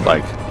when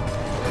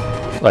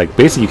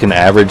basically you can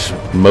average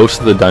most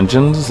of the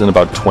dungeons in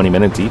about 20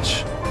 minutes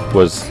each.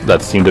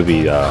 That seemed to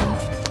be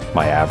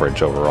my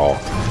average overall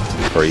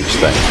for each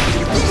thing.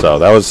 So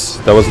that was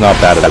not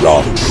bad at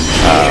all.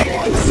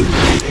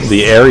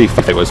 The Aerie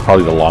fight was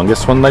probably the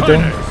longest one I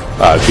think,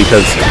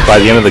 because by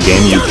the end of the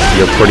game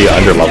you're pretty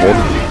underleveled.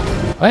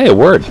 Hey, a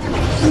word.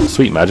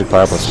 Sweet, magic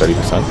power plus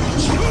 30%.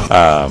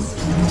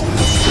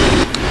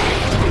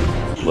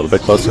 A little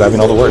bit close to having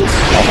all the words.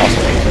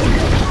 Awesome.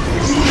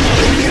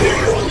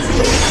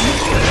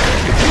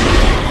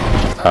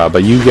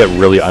 but you get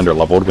really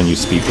underleveled when you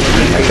speed through the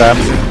game like that.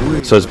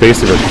 So it's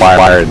basically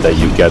required that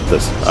you get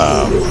this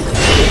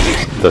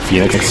the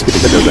Phoenix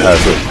because it has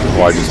the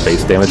largest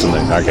base damage in the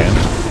entire game.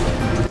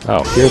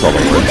 Oh, here's all the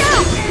words.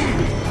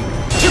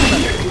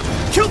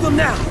 Kill them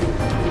now!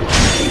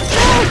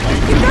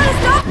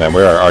 Man,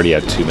 we're already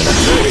at 2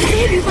 minutes.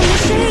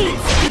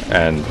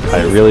 And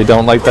I really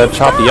don't like that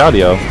choppy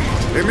audio. I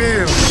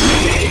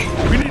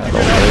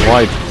don't know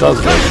why it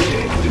does this.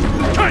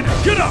 China,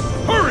 get up!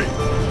 Hurry!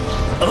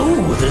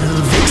 Oh, the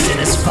little vixen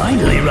has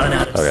finally run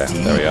out of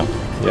steam. There we go.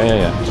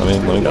 Yeah. Let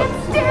me go.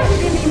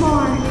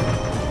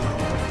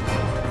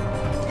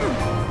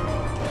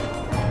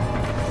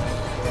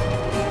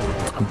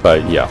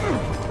 But yeah,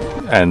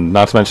 and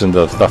not to mention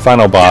the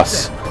final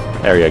boss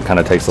area kind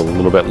of takes a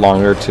little bit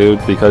longer too,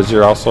 because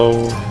you're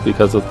also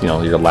because of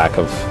your lack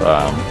of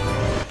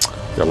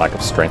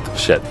strength.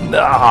 Shit.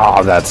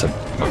 No, that's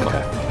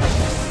okay.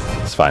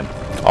 It's fine.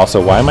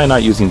 Also, why am I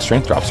not using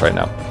strength drops right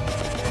now?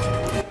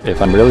 If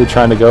I'm really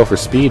trying to go for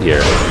speed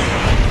here.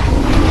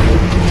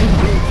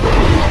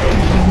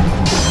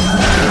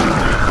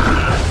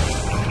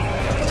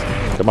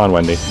 Come on,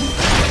 Wendy.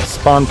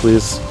 Spawn,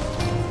 please.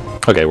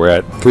 Okay, we're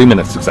at 3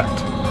 minutes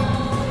exact.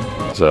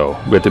 So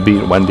we have to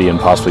beat Wendy in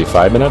possibly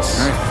 5 minutes.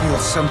 I feel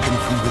something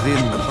from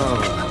within the bow.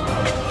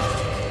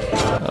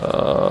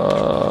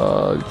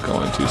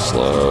 Going too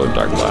slow.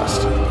 Dark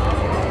Blast.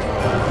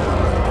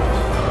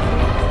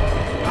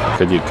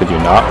 Could you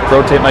not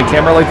rotate my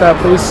camera like that,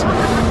 please?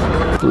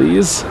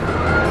 Please.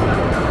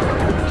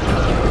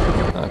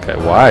 Okay,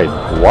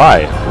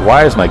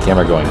 why is my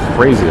camera going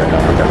crazy right now?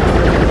 Okay.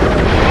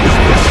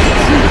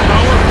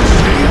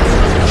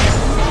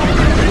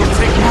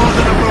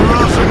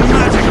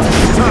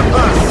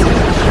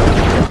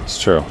 It's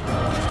true.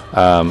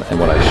 And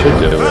what I should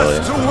do really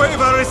is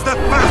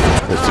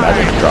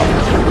magic drop.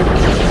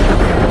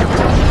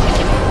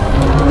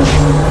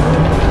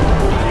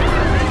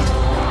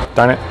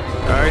 Darn it.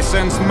 I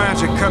sense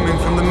magic coming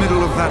from the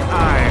middle of that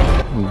eye.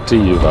 Do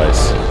you,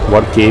 Vice?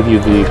 What gave you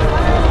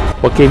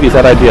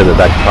that idea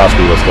that could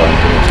possibly what's going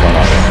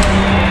on?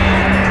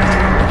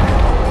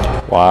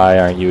 Why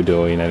aren't you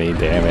doing any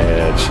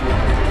damage?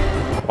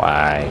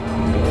 Why?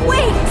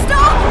 Wait,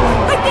 stop!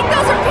 I think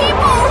those are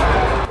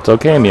people! It's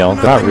okay, Emil.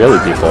 They're not really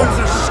people.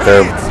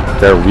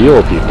 They're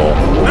real people,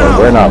 but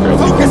we're not real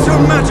people.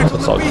 So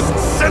it's all good.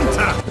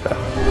 Okay.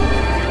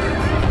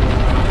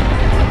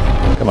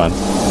 Come on.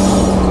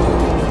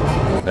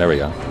 There we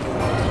go.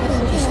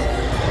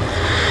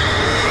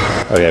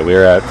 Okay,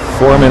 we're at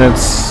 4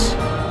 minutes,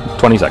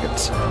 20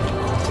 seconds.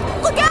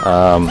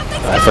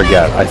 I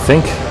forget. I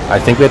think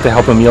we have to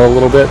help Emil a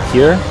little bit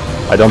here.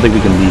 I don't think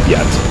we can leave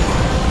yet.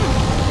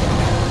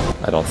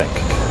 I don't think.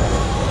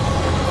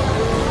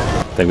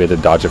 I think we have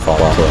to dodge it for a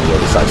while until Emil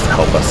decides to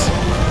help us.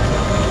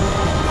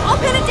 I'll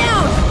pin it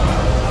down.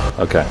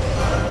 Okay.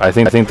 I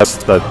think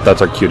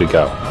that's our cue to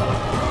go.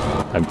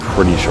 I'm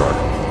pretty sure.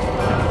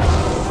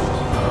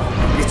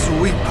 Its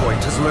weak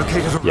point is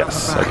located around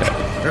Yes. the back. Okay.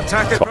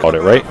 Attack it. Spot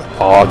it right.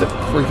 Oh, the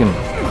freaking!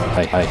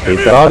 I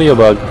hate that audio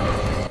bug,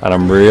 and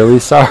I'm really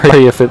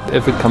sorry if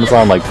it comes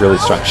on like really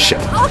strong. Shit.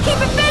 I'll keep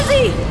it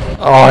busy.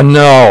 Oh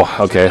no.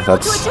 Okay,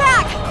 that's.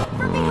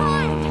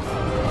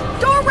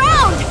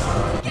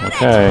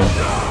 Okay,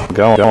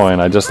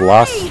 going. I just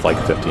lost like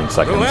 15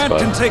 seconds. The lad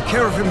but can take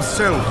care of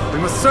himself. We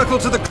must circle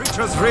to the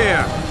creature's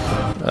rear.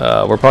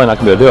 we're probably not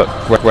gonna be able to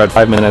do it. We're at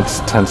 5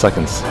 minutes 10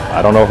 seconds.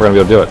 I don't know if we're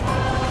gonna be able to do it.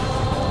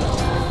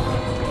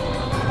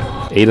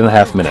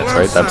 8.5 minutes,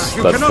 right? That's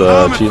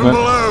the achievement.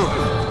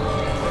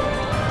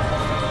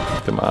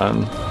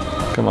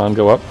 Come on,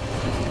 go up.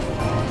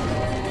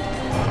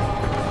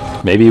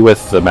 Maybe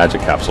with the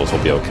magic capsules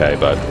we'll be okay,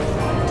 but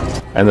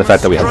and the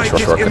fact that we have a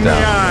shortcut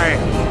down.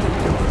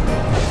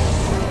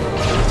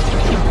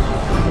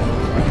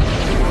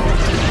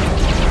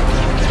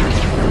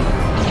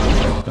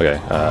 Okay,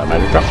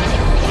 magic drop.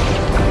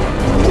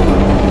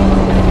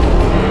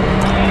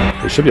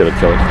 We should be able to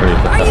kill it pretty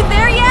quick. Are you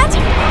there yet?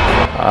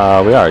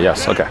 We are,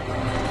 yes, okay.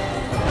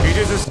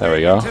 There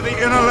we go. To the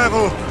inner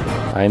level.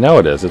 I know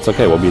it is. It's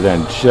okay. We'll be there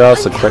in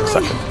just a quick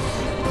second.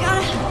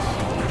 Gotta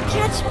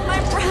catch my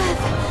breath.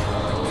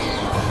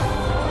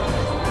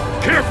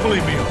 Carefully,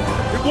 Emil.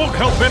 It won't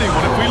help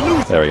anyone if we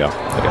lose. There we go.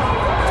 Okay.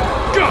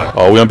 God.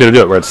 Oh, we won't be able to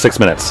do it. We're at 6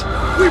 minutes.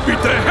 We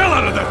beat the hell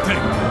out of that thing.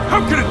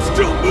 How can it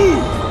still move?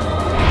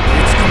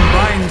 Its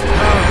combined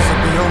powers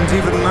are beyond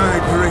even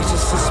my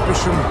greatest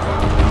suspicion.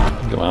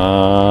 Come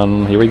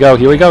on. Here we go.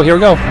 Here we go. Here we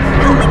go.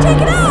 Help me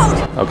take it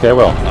out. Okay,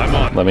 well. I'm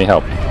on. Let me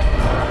help.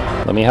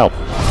 Let me help.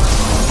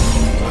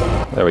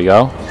 There we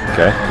go.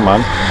 Okay, come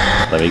on.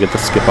 Let me get the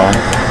skip on.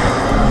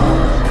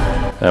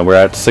 And we're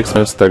at 6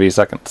 minutes 30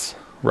 seconds,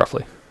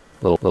 roughly.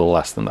 A little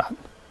less than that.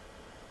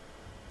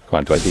 Come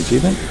on, do I have the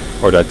achievement?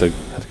 Or do I have to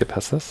get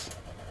past this?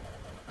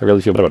 I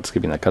really feel bad about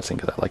skipping that cutscene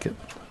because I like it.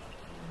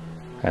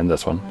 And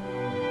this one.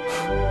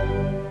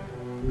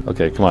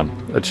 Okay, come on.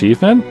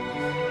 Achievement?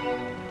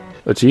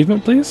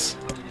 Achievement, please?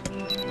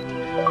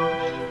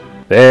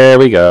 There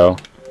we go.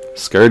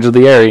 Scourge of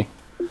the Aerie.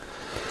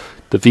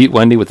 Defeat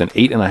Wendy within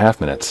 8.5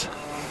 minutes.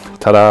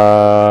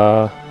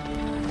 Ta-da!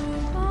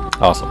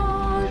 Awesome.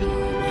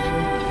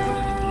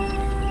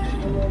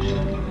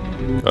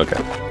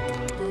 Okay.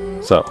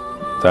 So,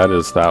 that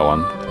is that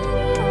one.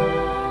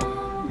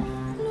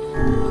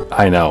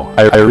 I know.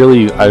 I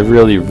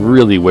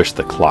really wish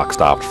the clock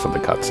stopped for the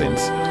cutscenes.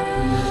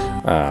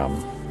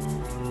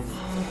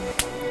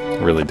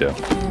 Really do.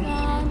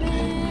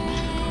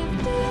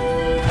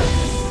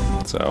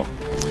 So,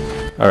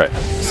 all right.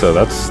 So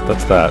that's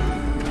that.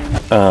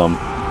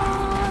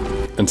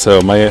 And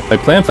so my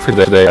plan for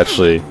today,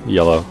 actually,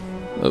 yellow.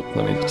 Oh,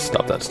 let me just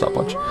stop that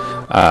stopwatch.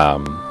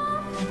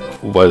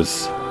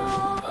 Was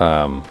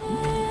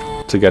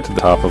to get to the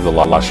top of the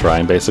Lost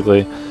Shrine,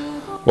 basically.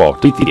 Well,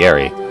 beat the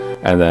Aerie,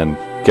 and then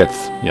get,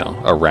 you know,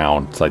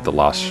 around like the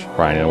Lost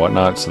Shrine and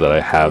whatnot, so that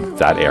I have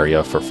that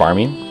area for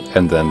farming.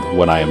 And then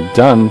when I am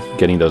done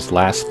getting those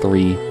last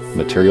 3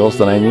 materials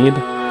that I need,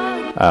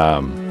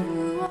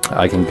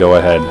 I can go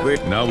ahead. We're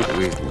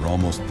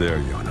almost there,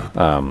 Yona.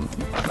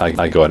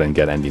 I go ahead and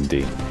get ending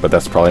D, but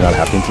that's probably not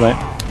happening tonight.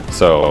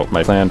 So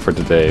my plan for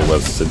today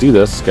was to do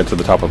this, get to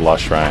the top of the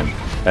Lost Shrine,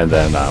 and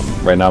then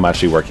right now I'm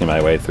actually working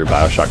my way through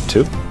BioShock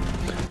 2.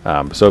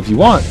 So if you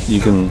want,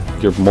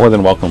 you're more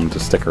than welcome to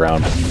stick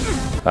around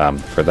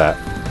for that.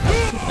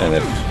 And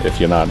if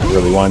you're not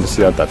really wanting to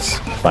see that, that's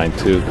fine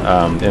too.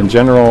 In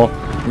general,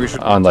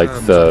 on like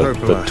the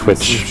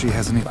Twitch,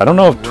 I don't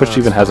know if Twitch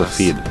even has a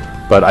feed,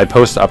 but I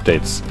post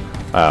updates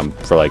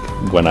for like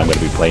when I'm going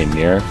to be playing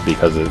Nier,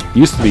 because it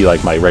used to be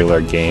like my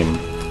regular game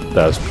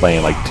that I was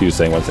playing like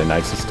Tuesday and Wednesday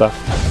nights and stuff.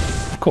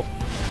 Cool.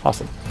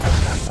 Awesome.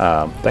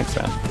 Thanks,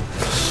 man.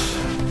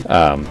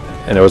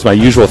 And it was my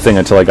usual thing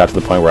until I got to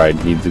the point where I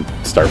need to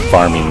start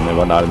farming and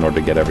whatnot in order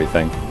to get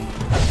everything.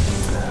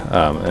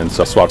 And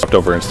so I swapped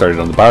over and started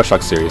on the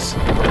BioShock series.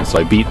 And so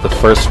I beat the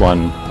first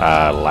one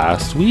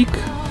last week?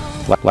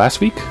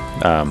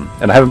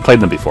 And I haven't played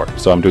them before,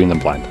 so I'm doing them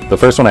blind. The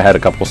first one I had a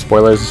couple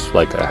spoilers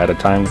like ahead of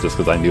time, just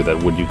because I knew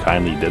that Would You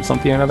Kindly did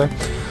something or another.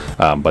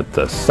 But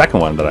the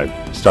second one that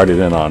I started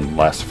in on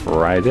last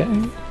Friday,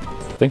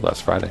 I think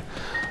last Friday,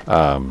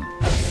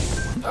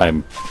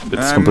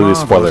 it's completely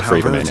spoiler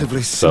free for me,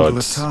 so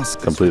it's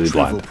completely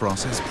blind.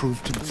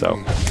 So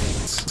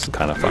it's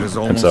kind of fun.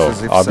 And so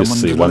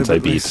obviously once I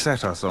beat that,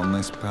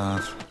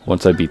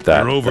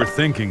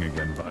 overthinking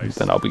again, Vice.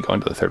 Then I'll be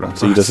going to the third one.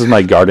 See, this is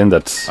my garden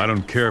that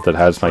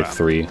has my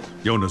 3.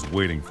 Yona's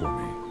waiting for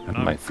me, and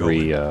my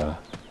 3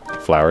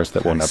 flowers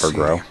that will never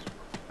grow,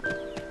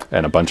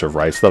 and a bunch of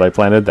rice that I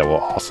planted that will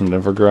also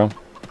never grow.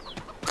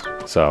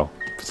 So,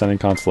 sending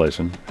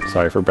consolation.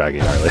 Sorry for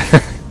bragging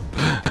earlier.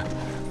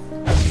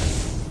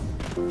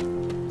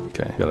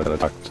 Okay, gotta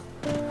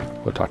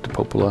talk to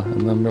Popola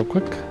and them real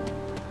quick,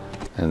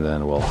 and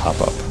then we'll hop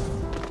up.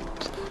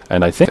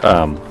 And I think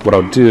what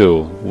I'll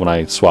do when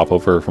I swap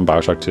over from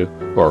BioShock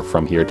 2, or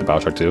from here to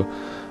BioShock 2,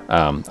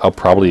 I'll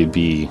probably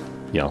be,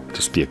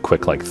 just be a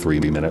quick like 3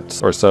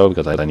 minutes or so,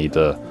 because I'm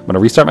gonna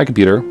restart my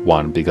computer.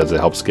 1, because it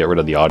helps get rid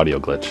of the audio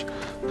glitch.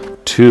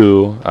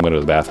 2, I'm gonna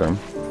go to the bathroom.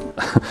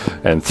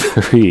 And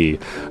 3,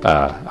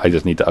 I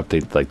just need to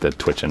update like the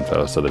Twitch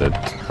info so that it,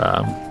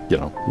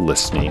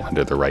 lists me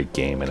under the right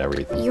game and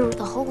everything. You're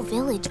the whole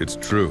village. It's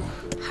true.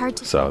 Hard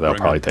to. So that'll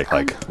probably take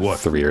like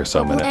 3 or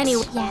so minutes.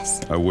 Anyway,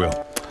 yes. I will.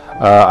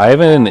 I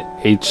have an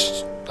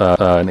HD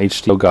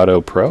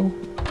Elgato Pro.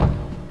 I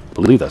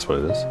believe that's what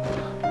it is.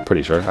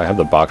 Pretty sure. I have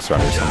the box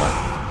around here somewhere,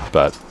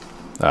 but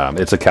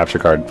it's a capture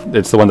card.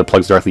 It's the one that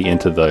plugs directly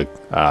into the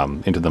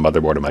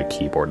motherboard of my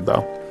keyboard,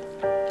 though.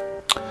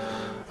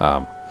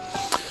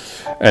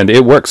 And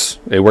it works.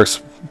 It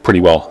works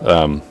pretty well.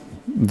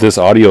 This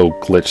audio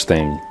glitch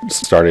thing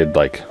started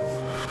like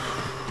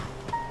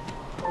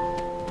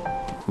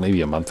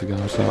maybe a month ago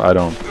or so. I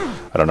don't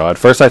know. At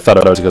first I thought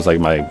it was because like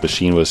my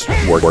machine was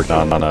working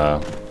on a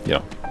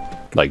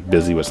like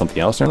busy with something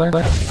else in there,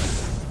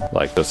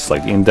 like just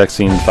like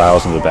indexing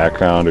files in the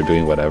background or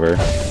doing whatever.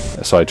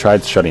 So I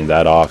tried shutting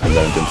that off, and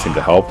then it didn't seem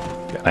to help.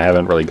 And I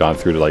haven't really gone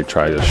through to like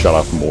try to shut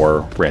off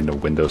more random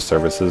Windows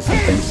services and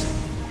things.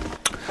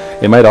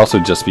 It might also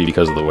just be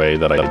because of the way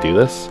that I do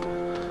this.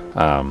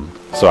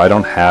 So I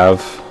don't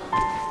have...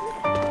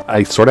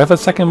 I sort of have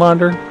a second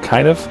monitor,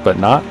 kind of, but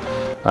not.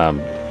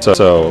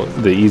 So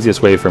the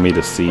easiest way for me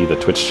to see the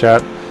Twitch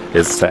chat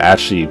is to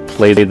actually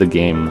play the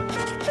game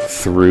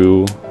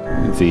through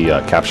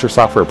the capture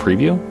software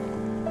preview.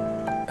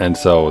 And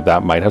so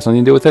that might have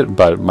something to do with it,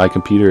 but my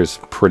computer is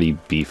pretty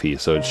beefy,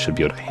 so it should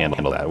be able to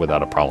handle that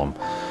without a problem.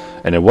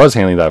 And it was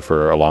handling that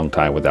for a long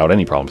time without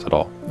any problems at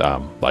all.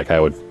 Like I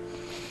would...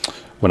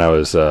 When I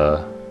was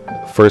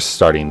first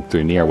starting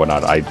through Nier and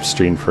whatnot, I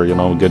streamed for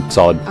a good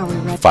solid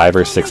 5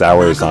 or 6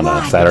 hours on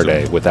a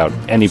Saturday without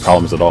any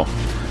problems at all.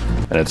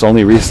 And it's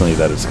only recently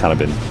that it's kind of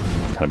been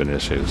an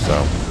issue. So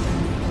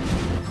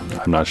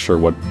I'm not sure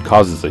what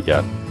causes it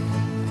yet,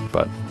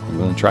 but I'm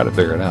gonna try to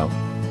figure it out.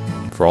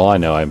 For all I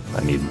know, I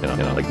need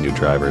like new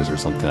drivers or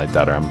something like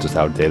that, or I'm just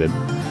outdated.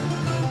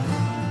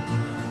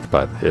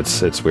 But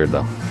it's weird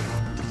though,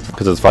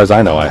 because as far as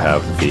I know, I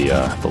have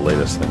the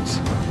latest things.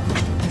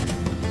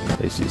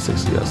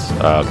 HD60s.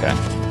 Okay.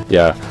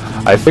 Yeah,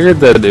 I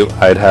figured that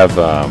I'd have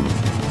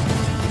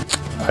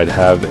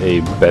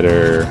a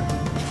better,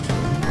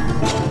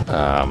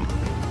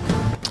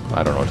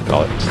 I don't know what to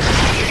call it.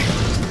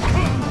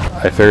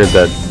 I figured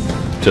that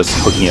just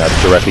hooking up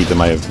directly to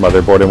my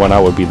motherboard and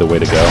whatnot would be the way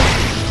to go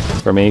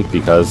for me,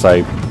 because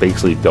I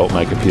basically built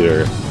my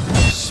computer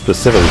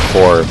specifically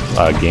for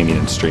gaming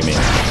and streaming,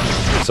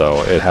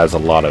 so it has a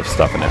lot of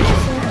stuff in it.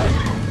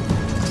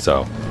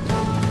 So,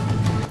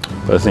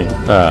 but I think,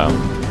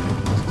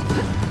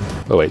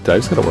 oh wait, did I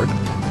just get a word?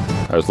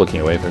 I was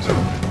looking away for a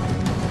second.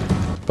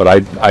 But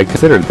I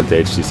considered the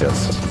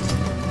HC6.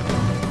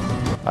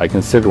 I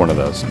considered one of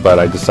those, but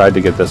I decided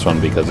to get this one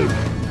because it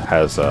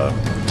has the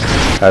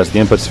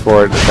inputs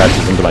for it,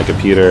 attaches into my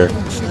computer,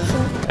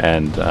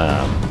 and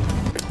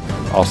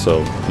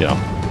also, you know,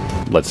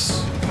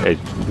 it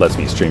lets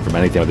me stream from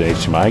anything with an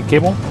HDMI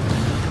cable.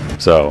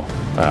 So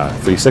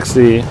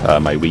 360,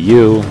 my Wii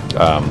U,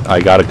 I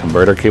got a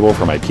converter cable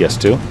for my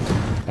PS2,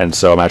 and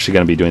so I'm actually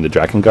going to be doing the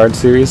Drakengard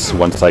series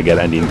once I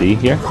get ND&D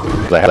here.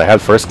 I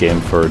had first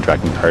game for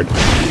Drakengard,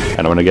 and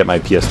I'm going to get my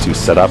PS2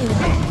 set up,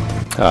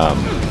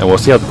 and we'll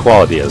see how the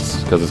quality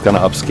is, because it's going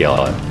to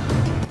upscale it,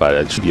 but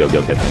it should be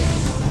okay.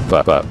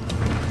 But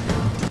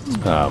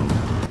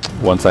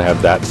once I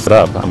have that set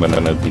up, I'm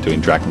going to be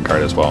doing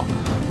Drakengard as well,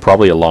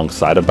 probably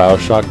alongside of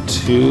BioShock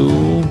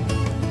 2.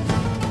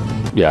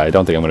 Yeah, I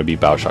don't think I'm going to beat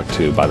BioShock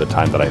 2 by the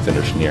time that I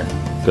finish Nier,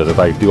 because if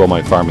I do all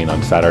my farming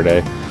on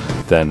Saturday,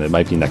 then it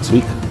might be next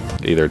week,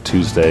 either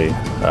Tuesday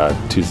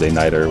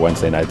night or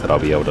Wednesday night, that I'll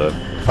be able to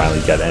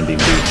finally get ending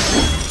beat.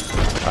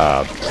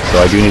 So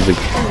I do need to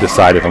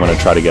decide if I'm going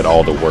to try to get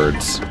all the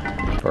words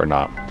or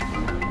not.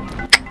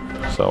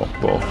 So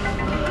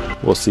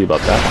we'll see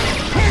about that.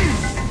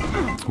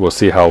 We'll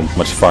see how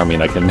much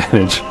farming I can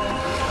manage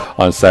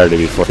on Saturday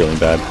before feeling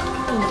bad.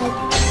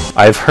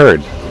 I've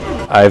heard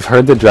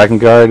that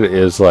Drakengard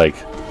is like,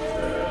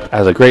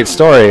 has a great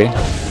story,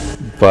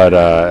 but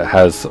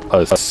has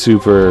a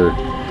super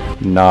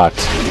not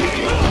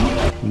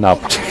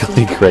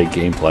particularly great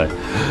gameplay.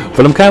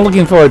 But I'm kind of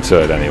looking forward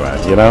to it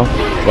anyway, you know?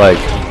 Like,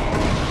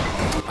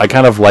 I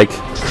kind of like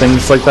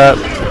things like that,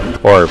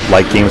 or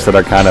like games that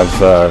are kind of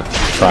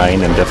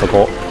trying and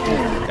difficult,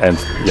 and,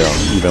 you know,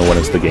 even when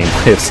it's the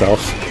gameplay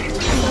itself.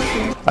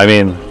 I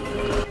mean,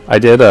 I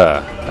did,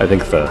 I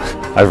think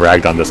I've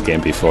ragged on this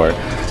game before,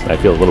 and I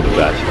feel a little bit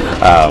bad.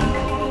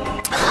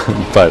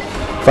 But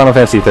Final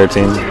Fantasy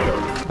 13,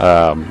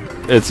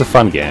 it's a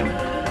fun game.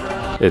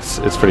 It's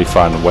pretty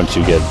fun once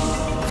you get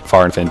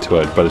far enough into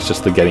it, but it's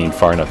just the getting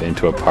far enough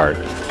into a part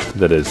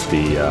that is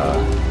the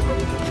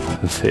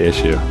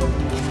issue.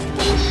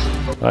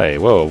 Hey,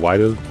 whoa, why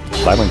do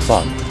Live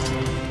song?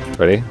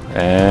 Ready?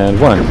 And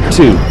 1,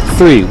 2,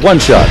 3, one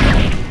shot!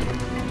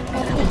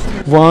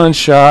 One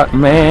shot,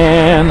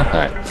 man!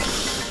 Alright.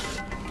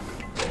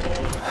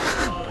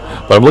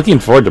 But I'm looking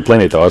forward to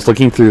playing it, though. I was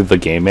looking through the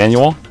game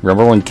manual.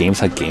 Remember when games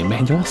had game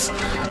manuals?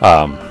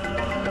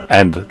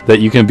 And that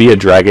you can be a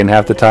dragon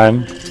half the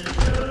time.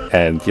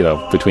 And, you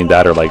know, between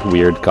that or, like,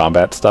 weird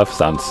combat stuff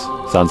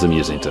sounds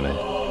amusing to me.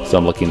 So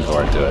I'm looking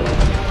forward to it.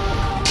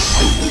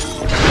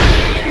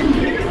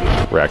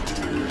 Wrecked.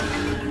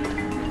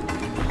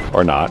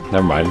 Or not.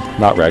 Never mind.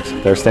 Not wrecked.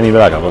 They're standing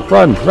back up.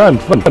 Run! Run!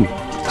 Run! Run!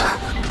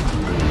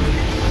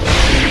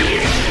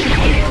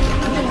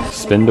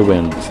 Spin to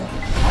win.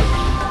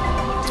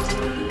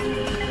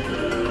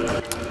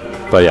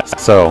 But yeah,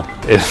 so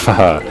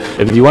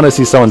if you want to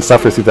see someone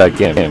suffer through that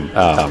game,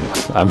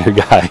 I'm your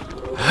guy.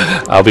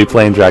 I'll be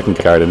playing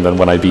Drakengard, and then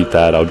when I beat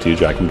that, I'll do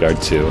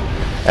Drakengard 2.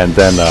 And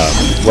then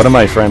one of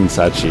my friends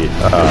actually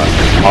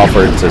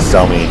offered to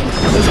sell me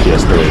this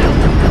PS3.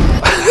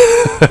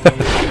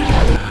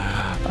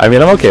 I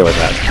mean, I'm okay with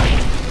that.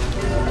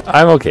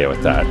 I'm okay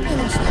with that.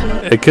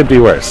 It could be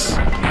worse.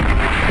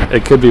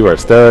 It could be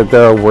worse. There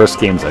are worse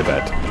games, I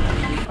bet.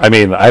 I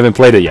mean, I haven't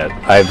played it yet.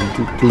 I've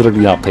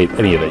literally not played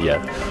any of it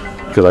yet.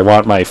 Because I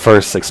want my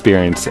first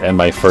experience and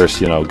my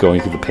first, you know, going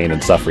through the pain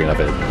and suffering of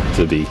it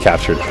to be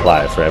captured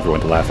live for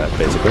everyone to laugh at,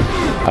 basically.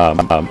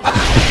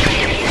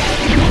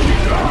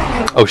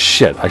 Oh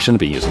shit, I shouldn't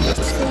be using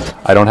this.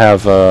 I don't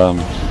have, oh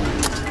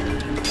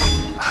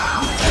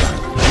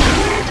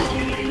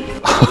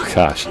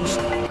gosh.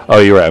 Oh,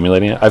 you were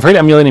emulating it? I've heard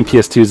emulating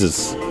PS2s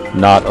is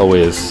not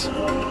always,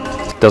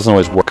 doesn't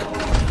always work.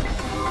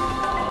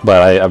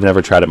 But I've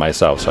never tried it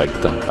myself, so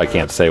I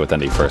can't say with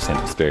any first-hand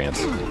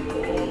experience.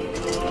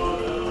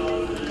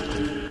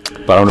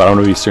 But I don't want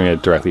to be streaming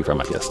it directly from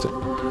my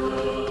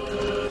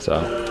PS2. So,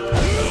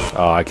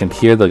 oh, I can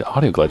hear the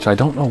audio glitch. I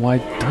don't know why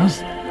it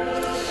does.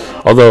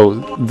 Although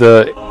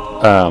the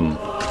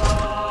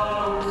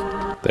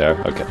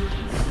there, okay.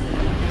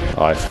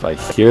 Oh, I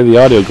hear the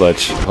audio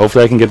glitch.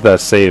 Hopefully, I can get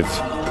that save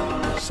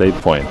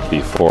point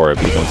before it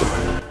becomes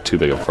too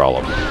big a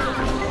problem.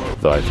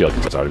 Though I feel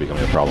like it's already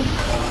becoming a problem.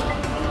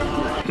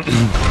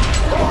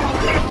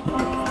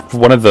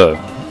 One of the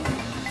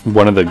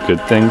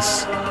good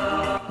things.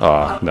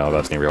 No,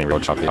 that's getting real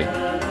choppy.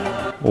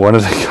 One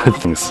of the good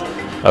things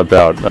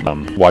about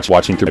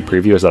watching through my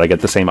preview is that I get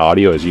the same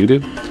audio as you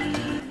do.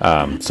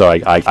 So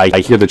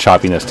I hear the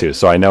choppiness too,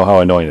 so I know how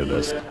annoying it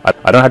is.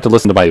 I don't have to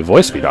listen to my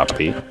voice be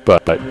choppy,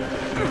 but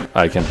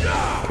I can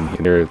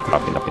hear the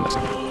choppiness.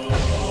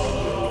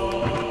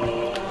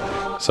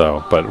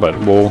 So, but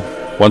we'll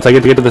once I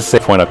get to the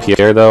save point up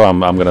here though, I'm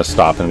gonna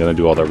stop and I'm gonna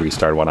do all the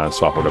restart when I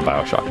swap over to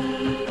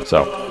Bioshock.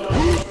 So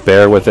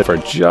bear with it for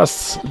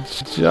just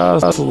a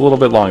little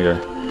bit longer.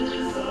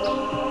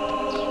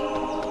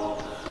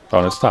 Oh,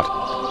 and it stopped.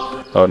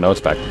 Oh no,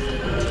 it's back.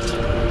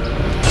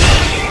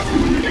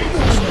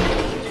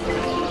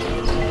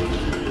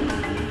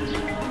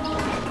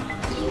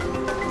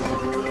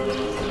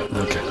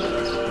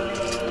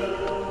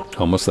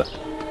 Almost there.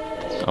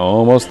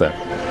 Almost there.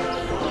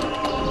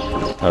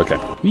 Okay.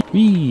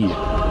 Whee!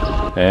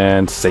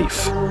 And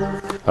safe.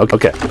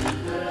 Okay.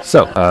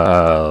 So,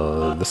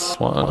 this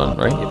one,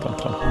 right?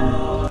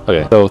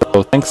 Okay.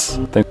 So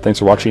thanks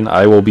for watching.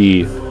 I will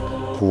be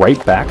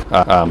right back.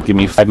 Give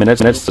me 5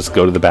 minutes. Just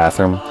go to the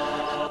bathroom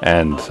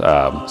and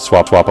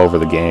swap over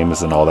the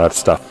games and all that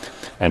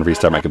stuff, and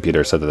restart my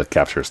computer so that the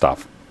capture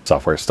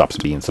software stops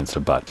being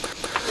sensitive. But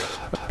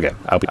okay,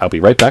 I'll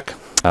be right back.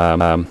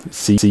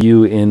 See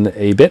you in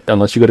a bit,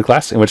 unless you go to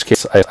class, in which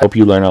case I hope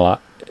you learn a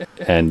lot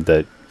and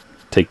that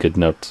take good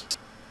notes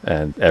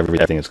and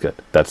everything is good.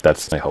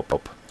 That's my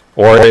hope.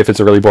 Or if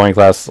it's a really boring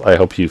class, I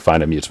hope you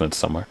find amusement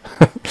somewhere.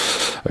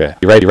 Okay,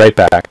 be right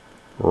back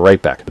to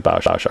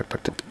Bioshock.